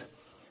breadth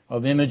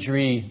of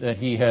imagery that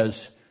he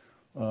has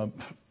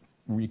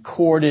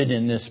recorded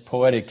in this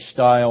poetic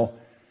style.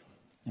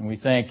 And we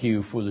thank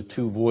you for the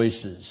 2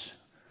 voices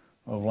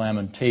of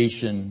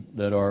lamentation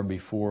that are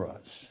before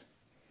us.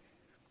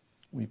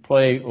 We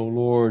pray, O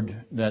Lord,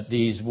 that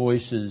these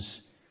voices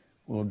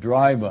will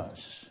drive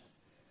us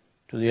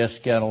to the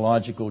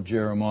eschatological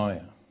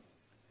Jeremiah.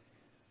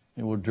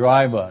 It will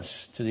drive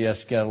us to the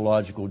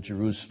eschatological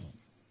Jerusalem.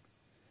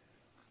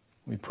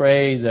 We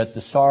pray that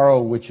the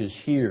sorrow which is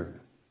here,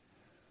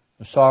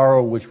 the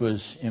sorrow which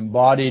was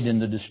embodied in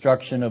the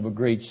destruction of a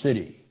great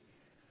city,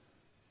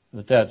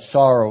 that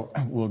sorrow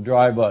will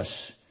drive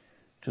us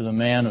to the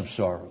man of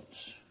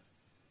sorrows,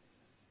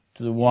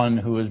 to the one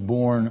who has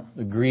borne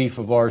the grief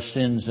of our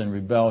sins and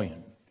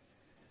rebellion,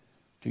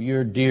 to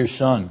your dear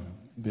Son,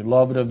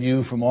 beloved of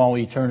you from all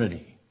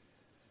eternity,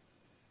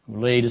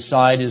 who laid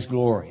aside his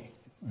glory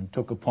and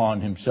took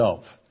upon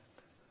himself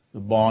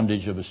the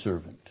bondage of a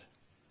servant.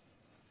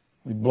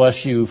 We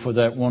bless you for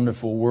that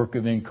wonderful work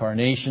of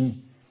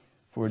incarnation,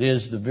 for it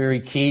is the very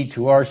key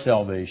to our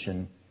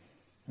salvation.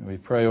 And we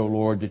pray, O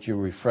Lord, that you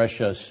refresh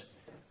us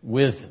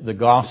with the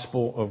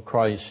gospel of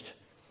Christ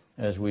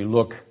as we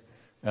look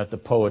at the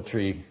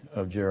poetry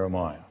of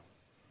Jeremiah.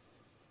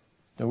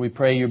 So we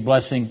pray your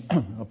blessing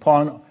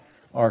upon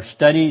our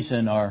studies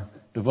and our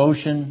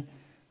devotion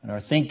and our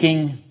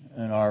thinking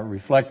and our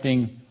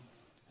reflecting.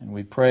 And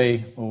we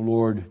pray, O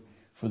Lord,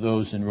 for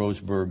those in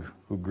Roseburg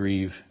who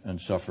grieve and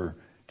suffer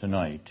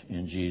tonight.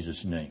 In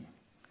Jesus' name.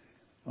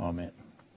 Amen.